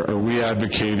are we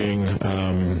advocating,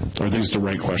 are these the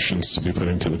right questions to be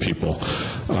putting to the people?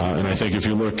 And I think if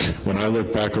you look, when I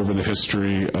look back over the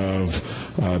history of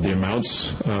the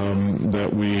amounts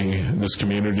that this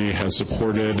community has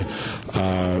supported,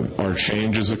 our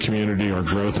change as a community, our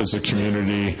growth as a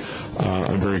community,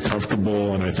 I'm very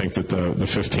comfortable, and I think that the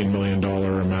 $15 million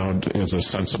amount is a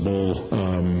sensible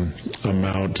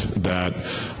amount that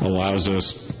allows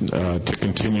us to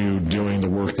continue doing the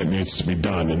work that needs to be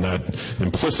done. And that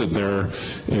implicit there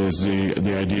is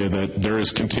the idea that there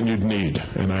is continued need.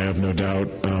 And I have no doubt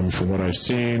from what I've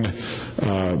seen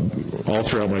all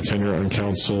throughout my tenure on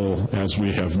council, as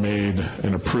we have made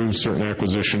and approved certain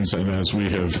acquisitions, and as we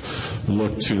have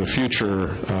looked to the future,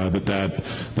 that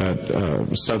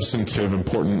substantive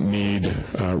important need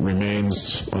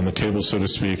remains on the table, so to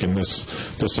speak, and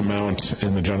this amount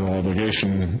in the general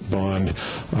obligation bond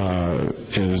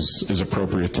is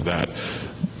appropriate to that.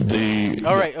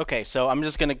 All right, okay, so I'm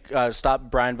just going to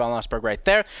stop Brian von Lossberg right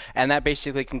there, and that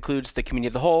basically concludes the committee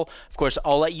of the whole. Of course,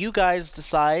 I'll let you guys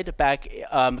decide back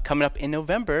coming up in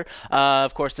November.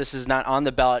 Of course, this is not on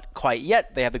the ballot quite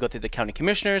yet. They have to go through the county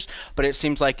commissioners, but it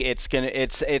seems like it's going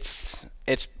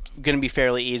to be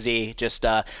fairly easy, just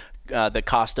the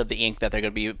cost of the ink that they're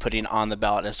going to be putting on the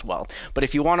ballot as well. But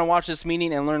if you want to watch this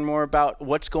meeting and learn more about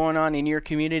what's going on in your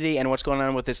community and what's going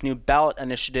on with this new ballot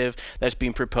initiative that's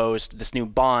being proposed, this new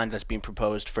bond that's being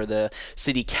proposed for the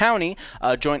city-county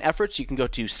joint efforts, you can go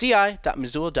to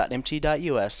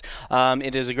ci.missoula.mt.us.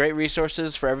 It is a great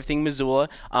resources for everything Missoula.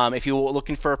 If you're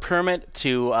looking for a permit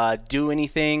to do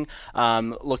anything,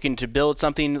 looking to build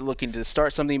something, looking to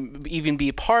start something, even be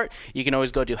a part, you can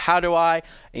always go to How Do I,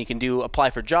 and you can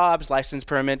apply for jobs, license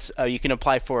permits, you can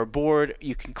apply for a board,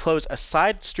 you can close a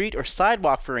side street or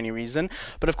sidewalk for any reason.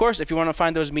 But of course, if you want to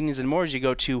find those meetings and more, you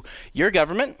go to Your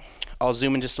Government. I'll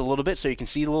zoom in just a little bit so you can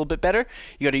see a little bit better.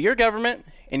 You go to Your Government,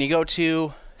 and you go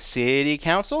to City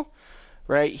Council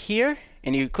right here,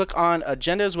 and you click on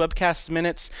Agendas, Webcasts,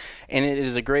 Minutes, and it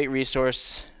is a great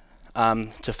resource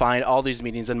to find all these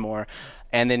meetings and more.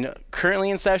 And then currently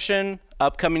in session,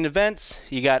 upcoming events,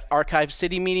 you got archived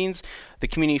city meetings. The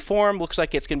community forum looks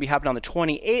like it's going to be happening on the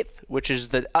 28th, which is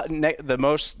the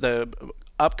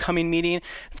upcoming meeting.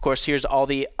 Of course, here's all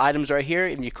the items right here,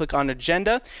 and you click on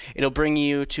agenda. It'll bring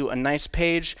you to a nice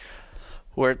page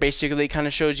where it basically kind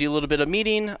of shows you a little bit of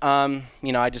meeting.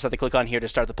 I just have to click on here to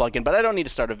start the plugin, but I don't need to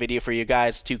start a video for you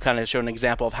guys to kind of show an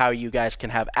example of how you guys can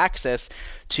have access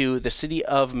to the City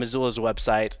of Missoula's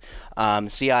website,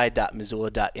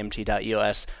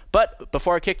 ci.missoula.mt.us. But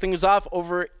before I kick things off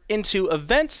over into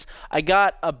events, I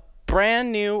got a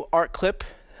brand new art clip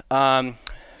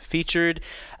featured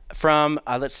from,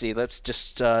 let's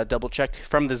just double check,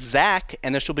 from the ZAC,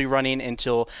 and this will be running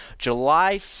until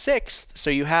July 6th. So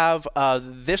you have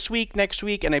this week, next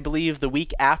week, and I believe the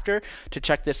week after to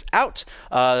check this out.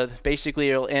 Basically,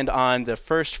 it'll end on the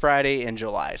first Friday in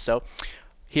July. So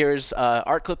here's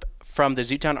art clip from the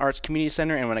Zootown Arts Community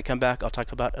Center, and when I come back, I'll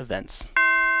talk about events.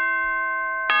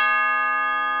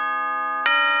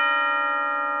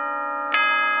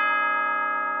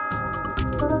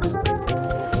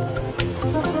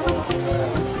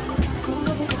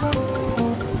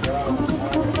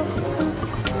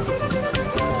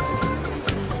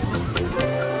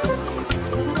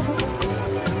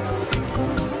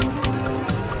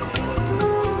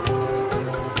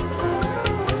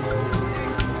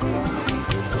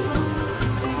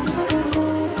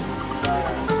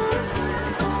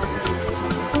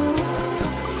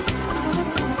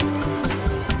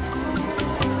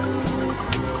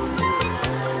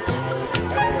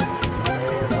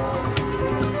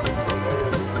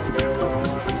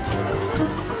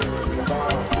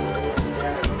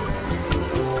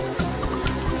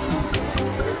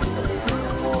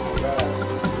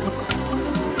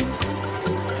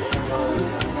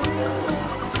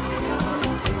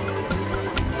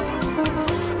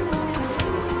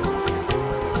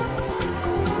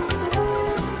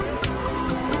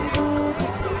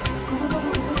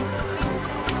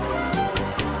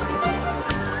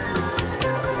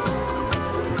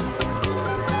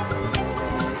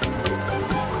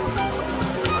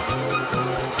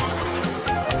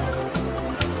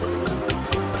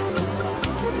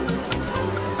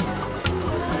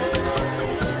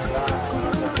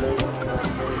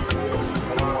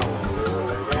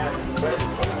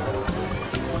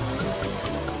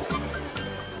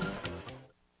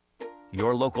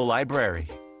 your local library,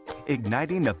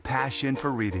 igniting the passion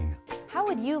for reading. How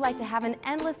would you like to have an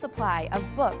endless supply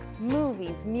of books,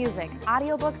 movies, music,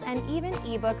 audiobooks, and even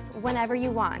ebooks whenever you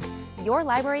want? Your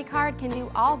library card can do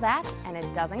all that, and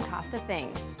it doesn't cost a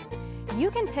thing.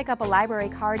 You can pick up a library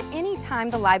card anytime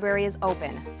the library is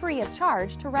open, free of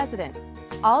charge to residents.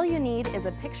 All you need is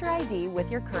a picture ID with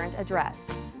your current address.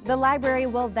 The library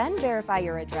will then verify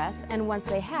your address, and once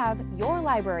they have, your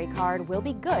library card will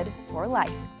be good for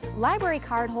life. Library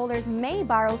card holders may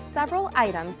borrow several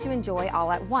items to enjoy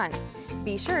all at once.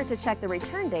 Be sure to check the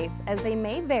return dates, as they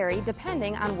may vary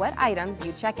depending on what items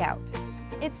you check out.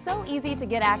 It's so easy to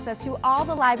get access to all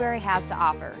the library has to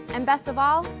offer, and best of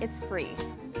all, it's free.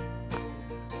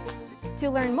 To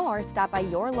learn more, stop by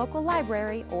your local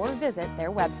library or visit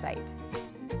their website.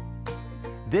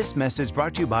 This message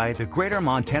brought to you by the Greater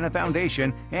Montana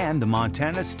Foundation and the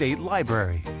Montana State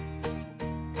Library.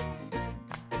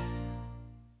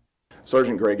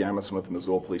 Sergeant Greg Amison with the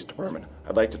Missoula Police Department.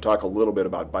 I'd like to talk a little bit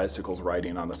about bicycles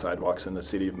riding on the sidewalks in the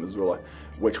city of Missoula,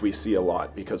 which we see a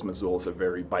lot because Missoula is a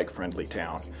very bike-friendly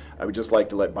town. I would just like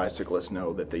to let bicyclists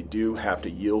know that they do have to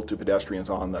yield to pedestrians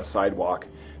on the sidewalk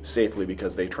safely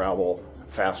because they travel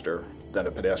faster than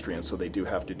a pedestrian, so they do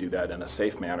have to do that in a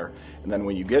safe manner. And then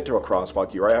when you get to a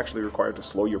crosswalk, you are actually required to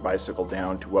slow your bicycle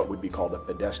down to what would be called a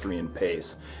pedestrian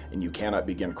pace, and you cannot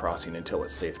begin crossing until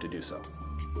it's safe to do so.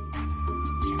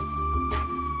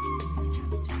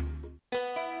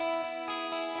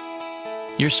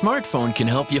 Your smartphone can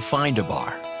help you find a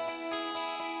bar,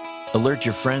 alert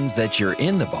your friends that you're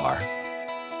in the bar,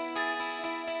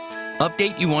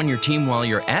 update you on your team while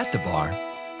you're at the bar,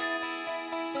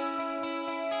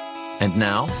 and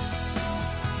now,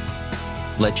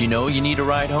 let you know you need a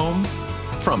ride home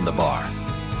from the bar.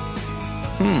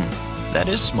 That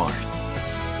is smart.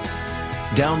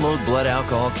 Download blood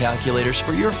alcohol calculators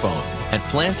for your phone at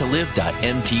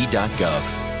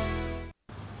plantolive.mt.gov.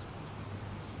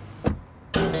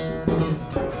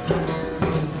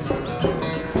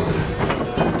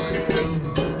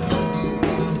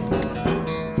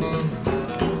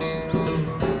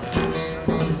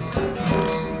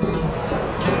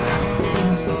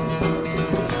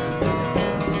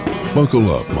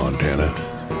 Buckle up, Montana.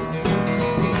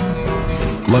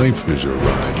 Life is a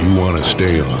ride you want to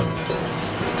stay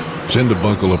on. Send a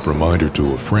buckle up reminder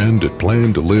to a friend at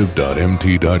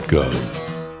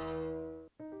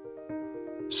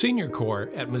plantolive.mt.gov. Senior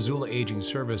Corps at Missoula Aging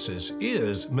Services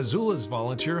is Missoula's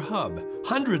volunteer hub.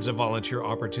 Hundreds of volunteer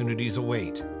opportunities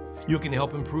await. You can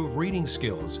help improve reading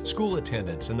skills, school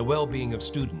attendance, and the well-being of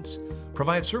students,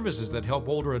 provide services that help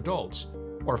older adults,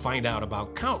 or find out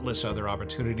about countless other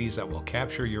opportunities that will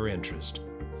capture your interest.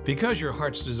 Because your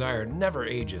heart's desire never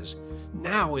ages,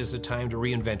 now is the time to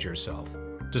reinvent yourself.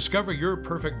 Discover your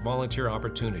perfect volunteer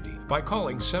opportunity by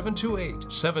calling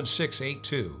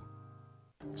 728-7682.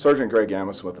 Sergeant Greg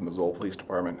Amison with the Missoula Police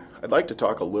Department. I'd like to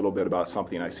talk a little bit about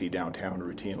something I see downtown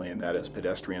routinely, and that is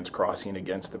pedestrians crossing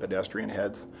against the pedestrian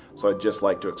heads. So I'd just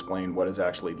like to explain what is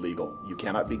actually legal. You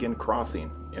cannot begin crossing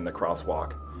in the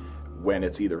crosswalk when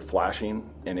it's either flashing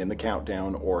and in the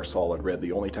countdown or solid red.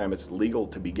 The only time it's legal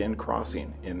to begin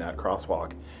crossing in that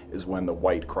crosswalk is when the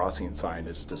white crossing sign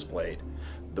is displayed.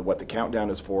 What the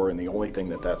countdown is for, and the only thing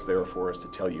that that's there for, is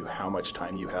to tell you how much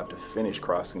time you have to finish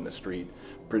crossing the street,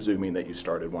 presuming that you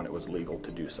started when it was legal to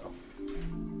do so.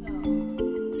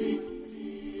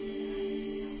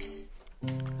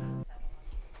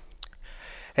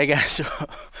 Hey guys,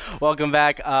 welcome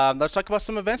back. Let's talk about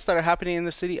some events that are happening in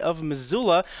the city of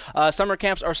Missoula. Summer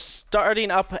camps are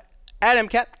starting up at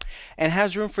MCAT and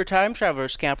has room for time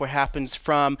travelers camp, where happens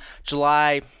from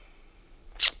July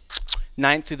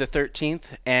 9th through the 13th,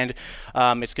 and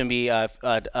it's going to be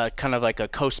kind of like a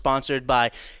co-sponsored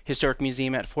by Historic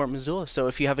Museum at Fort Missoula. So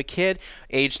if you have a kid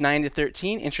aged 9 to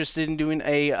 13 interested in doing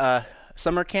a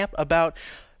summer camp about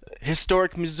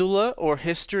historic Missoula or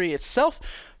history itself,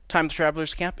 Time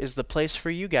Travelers Camp is the place for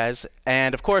you guys.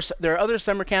 And of course, there are other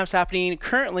summer camps happening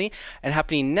currently and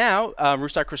happening now.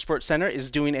 Roostock Sports Center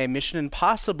is doing a Mission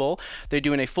Impossible. They're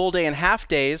doing a full day and half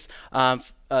days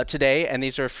today, and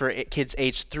these are for kids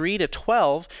aged 3 to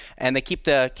 12, and they keep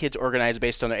the kids organized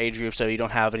based on their age group, so you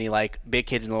don't have any like big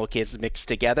kids and little kids mixed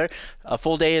together. A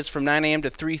full day is from 9 a.m. to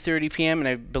 3:30 p.m., and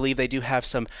I believe they do have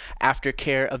some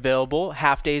aftercare available.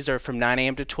 Half days are from 9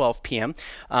 a.m. to 12 p.m.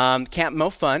 Camp Mo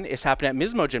Fun is happening at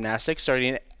Mismo Gymnastics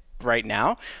starting right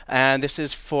now, and this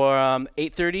is for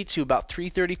 8:30 to about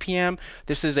 3:30 p.m.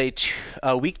 This is a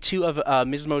week 2 of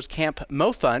Mismo's Camp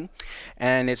Mo Fun,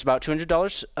 and it's about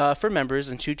 $200 for members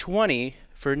and $220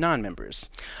 for non-members.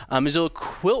 Missoula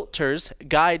Quilters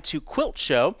Guide to Quilt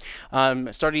Show.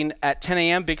 Starting at 10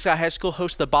 a.m., Big Sky High School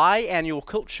hosts the biannual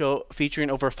quilt show featuring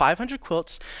over 500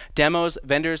 quilts, demos,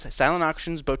 vendors, silent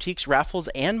auctions, boutiques, raffles,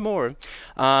 and more.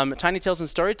 Tiny Tales and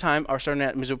Story Time are starting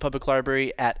at Missoula Public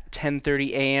Library at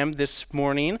 10:30 a.m. this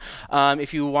morning.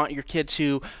 If you want your kid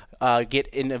to get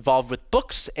involved with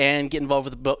books and get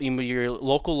involved with your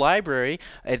local library,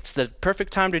 it's the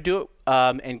perfect time to do it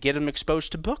and get them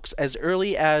exposed to books as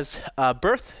early as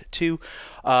birth to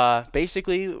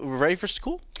basically ready for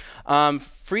school.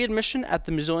 Free admission at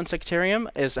the Missoula Insectarium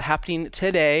is happening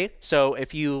today. So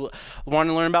if you want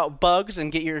to learn about bugs and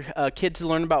get your kid to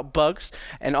learn about bugs,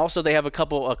 and also they have a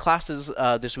couple of classes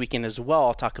this weekend as well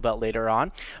I'll talk about later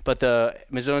on. But the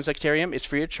Missoula Insectarium is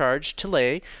free of charge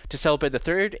today to celebrate the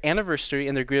 3rd anniversary,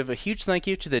 and they give a huge thank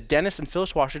you to the Dennis and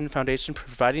Phyllis Washington Foundation for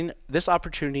providing this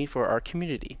opportunity for our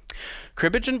community.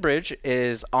 Cribbage and Bridge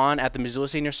is on at the Missoula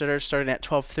Senior Center starting at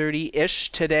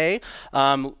 12:30-ish today.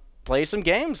 Play some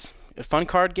games. Fun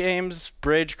card games,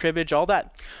 bridge, cribbage, all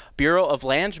that. Bureau of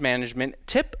Land Management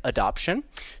tip adoption.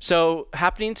 So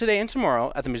happening today and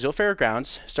tomorrow at the Missoula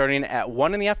Fairgrounds, starting at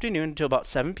 1 in the afternoon until about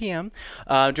 7 p.m.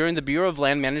 During the Bureau of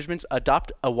Land Management's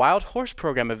Adopt a Wild Horse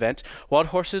program event, wild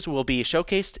horses will be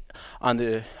showcased on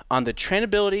the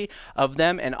trainability of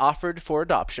them and offered for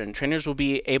adoption. Trainers will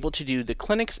be able to do the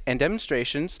clinics and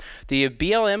demonstrations. The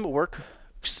BLM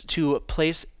works to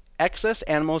place excess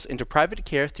animals into private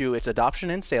care through its adoption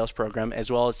and sales program,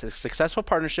 as well as the successful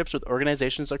partnerships with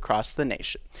organizations across the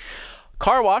nation.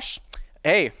 Car wash.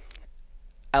 Hey,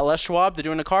 at Les Schwab, they're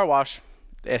doing a car wash.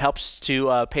 It helps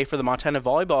to pay for the Montana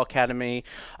Volleyball Academy,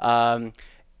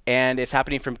 and it's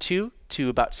happening from 2 to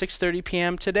about 6:30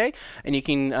 p.m. today, and you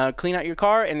can clean out your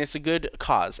car, and it's a good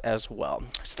cause as well.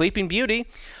 Sleeping Beauty,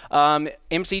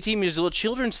 MCT, Missoula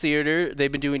Children's Theater,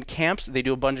 they've been doing camps. They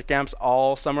do a bunch of camps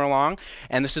all summer long,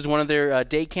 and this is one of their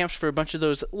day camps for a bunch of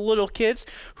those little kids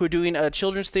who are doing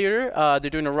children's theater.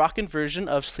 They're doing a rockin' version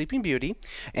of Sleeping Beauty,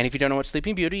 and if you don't know what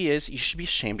Sleeping Beauty is, you should be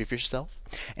ashamed of yourself.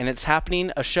 And it's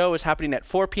happening, a show is happening at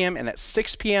 4 p.m. and at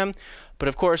 6 p.m., but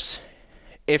of course,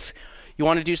 if you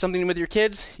want to do something with your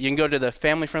kids, you can go to the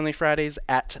Family Friendly Fridays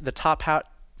at the Top Hat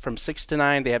from 6 to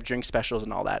 9. They have drink specials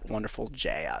and all that wonderful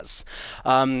jazz.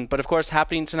 But of course,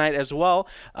 happening tonight as well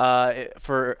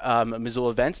for Missoula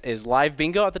events is live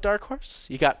bingo at the Dark Horse.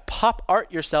 You got Pop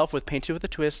Art Yourself with Painted with a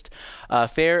Twist.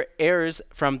 Fair Airs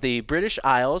from the British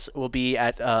Isles will be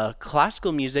at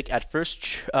classical music at First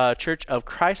Church of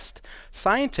Christ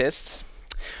Scientists.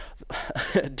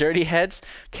 Dirty Heads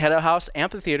Kettle House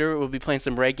Amphitheater will be playing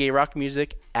some reggae rock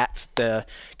music at the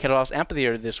Kettle House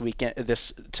Amphitheater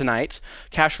tonight.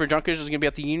 Cash for Junkers is going to be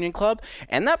at the Union Club,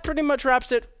 and that pretty much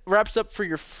wraps up for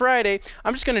your Friday.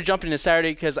 I'm just going to jump into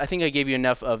Saturday because I think I gave you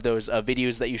enough of those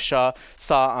videos that you saw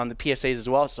on the PSAs as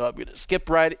well. So I'm going to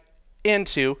skip right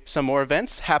into some more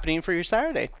events happening for your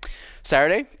Saturday.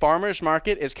 Saturday, Farmers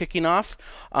Market is kicking off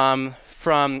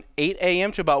from 8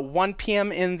 a.m. to about 1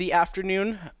 p.m. in the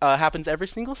afternoon. Happens every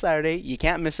single Saturday. You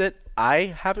can't miss it.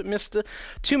 I haven't missed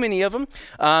too many of them.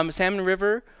 Salmon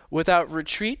River Without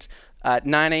Retreat at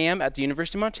 9 a.m. at the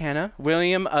University of Montana.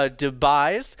 William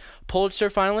DeBise,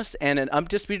 Pulitzer finalist and an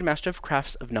undisputed master of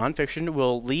crafts of nonfiction,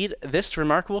 will lead this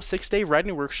remarkable 6-day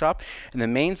writing workshop in the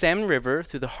main Salmon River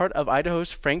through the heart of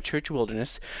Idaho's Frank Church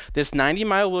Wilderness. This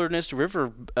 90-mile wilderness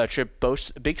river trip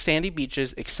boasts big sandy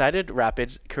beaches, excited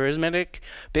rapids, charismatic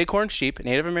bighorn sheep,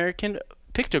 Native American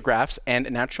pictographs, and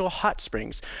natural hot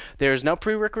springs. There is no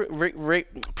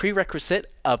prerequisite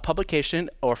of publication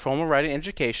or formal writing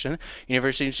education.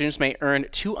 University students may earn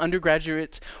 2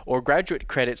 undergraduate or graduate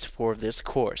credits for this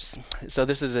course. So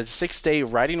this is a 6-day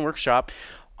writing workshop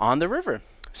on the river.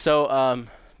 So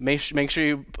make sure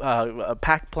you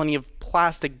pack plenty of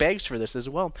plastic bags for this as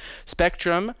well.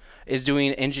 Spectrum is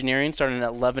doing engineering starting at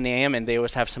 11 a.m. and they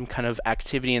always have some kind of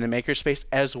activity in the makerspace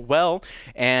as well.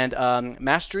 And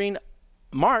Mastering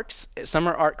Mark's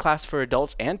summer art class for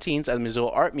adults and teens at the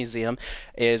Missoula Art Museum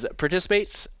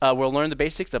will learn the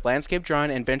basics of landscape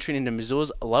drawing and venturing into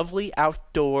Missoula's lovely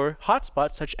outdoor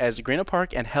hotspots such as Greeno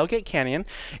Park and Hellgate Canyon.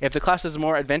 If the class is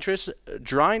more adventurous,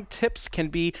 drawing tips can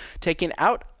be taken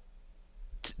to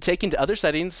other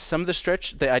settings. Some of the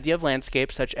stretch the idea of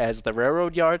landscape, such as the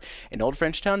railroad yard and Old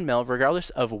Frenchtown Mill.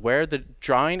 Regardless of where the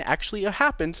drawing actually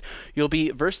happens, you'll be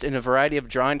versed in a variety of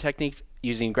drawing techniques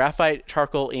using graphite,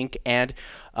 charcoal, ink, and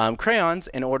crayons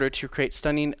in order to create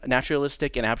stunning,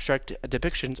 naturalistic, and abstract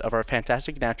depictions of our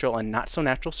fantastic natural and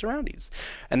not-so-natural surroundings.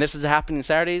 And this is happening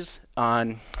Saturdays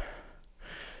on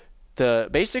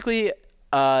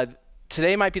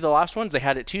today might be the last ones. They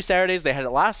had it 2 Saturdays. They had it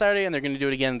last Saturday, and they're going to do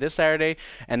it again this Saturday.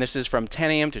 And this is from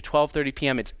 10 a.m. to 12:30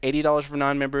 p.m. It's $80 for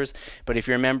non-members. But if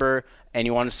you're a member and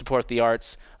you want to support the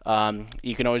arts,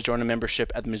 you can always join a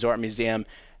membership at the Missoula Art Museum,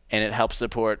 and it helps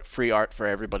support free art for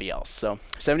everybody else. So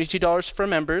 $72 for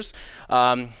members.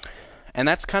 And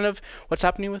that's kind of what's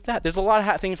happening with that. There's a lot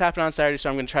of things happening on Saturday, so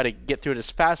I'm going to try to get through it as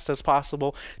fast as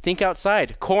possible. Think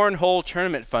outside. Cornhole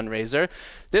tournament fundraiser.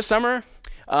 This summer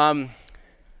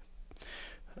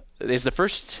is the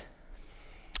first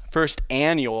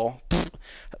annual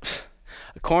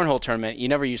cornhole tournament. You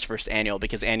never use first annual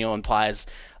because annual implies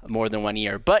more than 1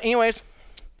 year. But anyways,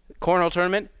 cornhole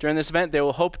tournament. During this event, they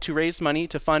will hope to raise money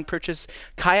to fund purchase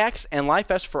kayaks and life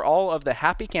vests for all of the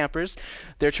happy campers.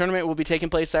 Their tournament will be taking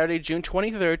place Saturday, June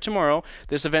 23rd, tomorrow.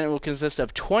 This event will consist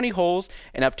of 20 holes,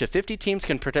 and up to 50 teams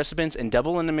can participate in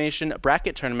double elimination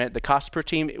bracket tournament. The cost per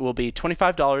team will be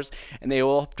 $25, and they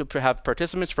will hope to have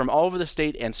participants from all over the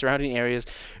state and surrounding areas.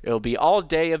 It will be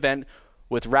all-day event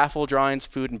with raffle drawings,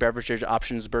 food and beverage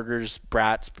options, burgers,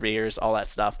 brats, beers, all that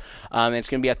stuff. It's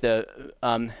going to be at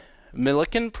the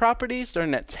Milliken property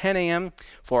starting at 10 a.m.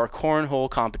 for a cornhole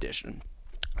competition.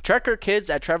 Trekker Kids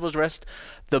at Travelers Rest,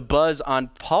 the buzz on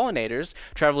pollinators.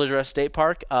 Travelers Rest State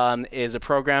Park is a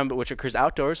program which occurs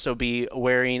outdoors, so be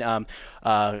wearing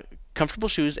comfortable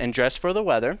shoes and dress for the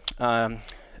weather.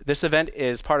 This event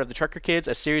is part of the Trekker Kids,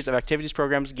 a series of activities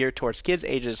programs geared towards kids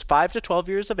ages 5 to 12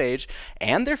 years of age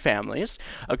and their families,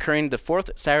 occurring the 4th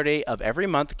Saturday of every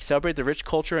month. Celebrate the rich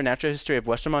culture and natural history of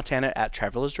Western Montana at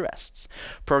Travelers Rests.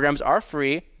 Programs are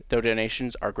free, though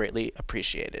donations are greatly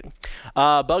appreciated.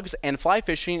 Bugs and fly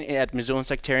fishing at Missoula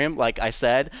Insectarium, like I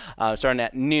said, starting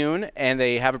at noon, and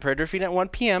they have a predator feed at 1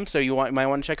 p.m., so you might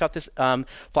want to check out this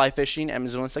fly fishing at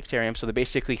Missoula Insectarium. So they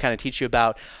basically kind of teach you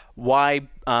about why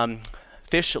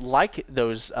fish like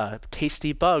those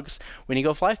tasty bugs when you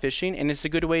go fly fishing, and it's a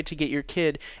good way to get your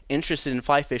kid interested in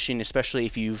fly fishing, especially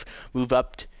if you've moved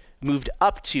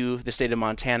up to the state of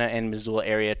Montana and Missoula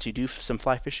area to do some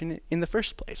fly fishing in the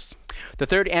first place. The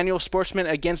 3rd annual Sportsmen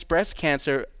Against Breast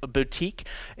Cancer Boutique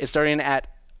is starting at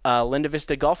Linda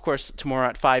Vista Golf Course tomorrow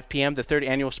at 5 p.m. The 3rd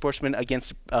annual Sportsmen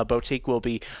Against Boutique will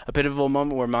be a pivotal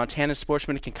moment where Montana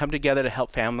sportsmen can come together to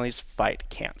help families fight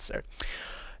cancer.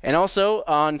 And also,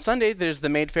 on Sunday, there's the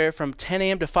Maid Fair from 10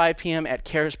 a.m. to 5 p.m. at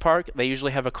Caras Park. They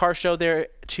usually have a car show there,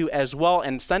 too, as well.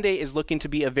 And Sunday is looking to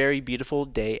be a very beautiful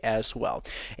day as well.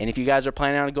 And if you guys are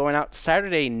planning on going out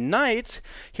Saturday night,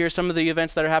 here are some of the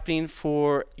events that are happening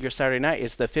for your Saturday night.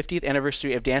 It's the 50th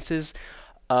anniversary of Dances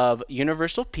of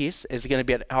Universal Peace is going to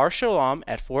be at Our Shalom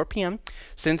at 4 p.m.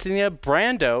 Cynthia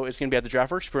Brando is going to be at the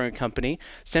Draftworks Brewing Company.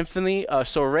 Symphony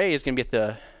Soiree is going to be at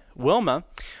the Wilma.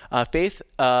 Faith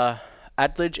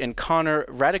Adledge and Connor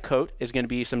Radicote is going to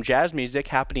be some jazz music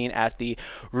happening at the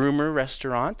Rumor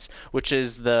Restaurant, which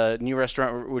is the new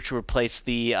restaurant which replaced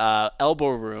the Elbow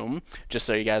Room, just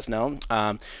so you guys know.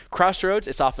 Crossroads,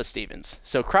 it's off of Stevens.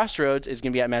 So Crossroads is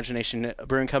going to be at Imagination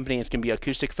Brewing Company. It's going to be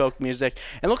acoustic folk music.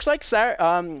 And looks like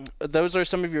those are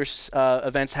some of your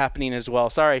events happening as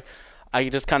well. Sorry, I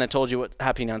just kind of told you what's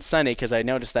happening on Sunday because I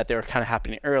noticed that they were kind of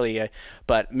happening early.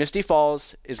 But Misty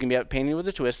Falls is going to be at Painting with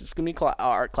a Twist. It's going to be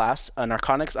art class. A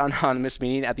Narcotics Anonymous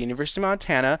meeting at the University of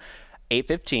Montana,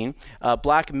 8:15.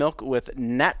 Black Milk with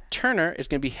Nat Turner is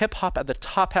going to be hip hop at the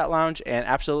Top Hat Lounge, and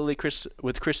Absolutely Chris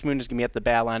Moon is going to be at the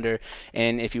Badlander.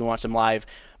 And if you want some live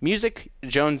music,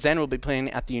 Joan Zen will be playing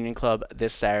at the Union Club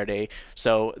this Saturday.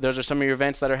 So those are some of your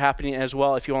events that are happening as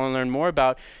well. If you want to learn more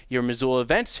about your Missoula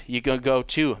events, you can go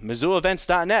to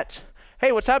MissoulaEvents.net.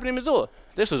 Hey, what's happening in Missoula?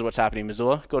 This is what's happening in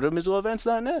Missoula. Go to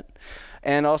MissoulaEvents.net.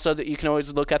 And also that you can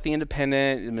always look at the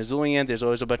Independent, the Missoulian. There's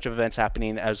always a bunch of events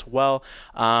happening as well.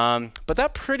 But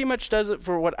that pretty much does it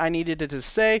for what I needed to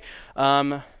say.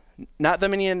 Not that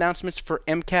many announcements for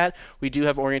MCAT. We do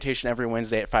have orientation every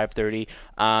Wednesday at 5:30.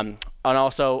 And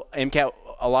also, MCAT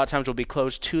a lot of times will be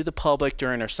closed to the public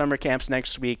during our summer camps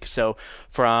next week. So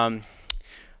from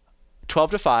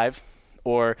 12 to 5,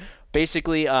 or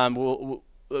basically a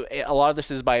lot of this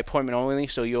is by appointment only,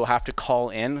 so you'll have to call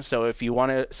in. So if you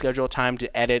want to schedule time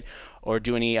to edit or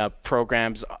do any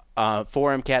programs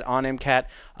for MCAT on MCAT,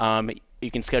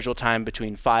 you can schedule time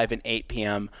between 5 and 8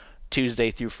 p.m.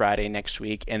 Tuesday through Friday next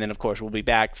week. And then, of course, we'll be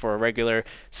back for a regular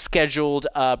scheduled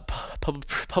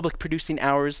public producing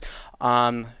hours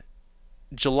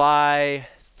July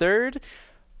 3rd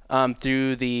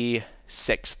through the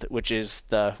 6th, which is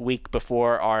the week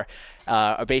before our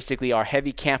basically our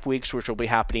heavy camp weeks, which will be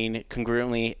happening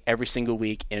congruently every single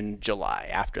week in July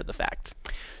after the fact.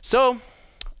 So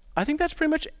I think that's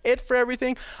pretty much it for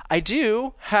everything. I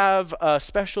do have a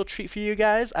special treat for you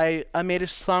guys. I made a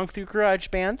song through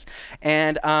GarageBand,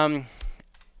 and I'm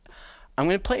going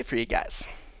to play it for you guys.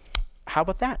 How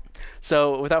about that?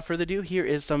 So without further ado, here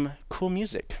is some cool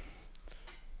music.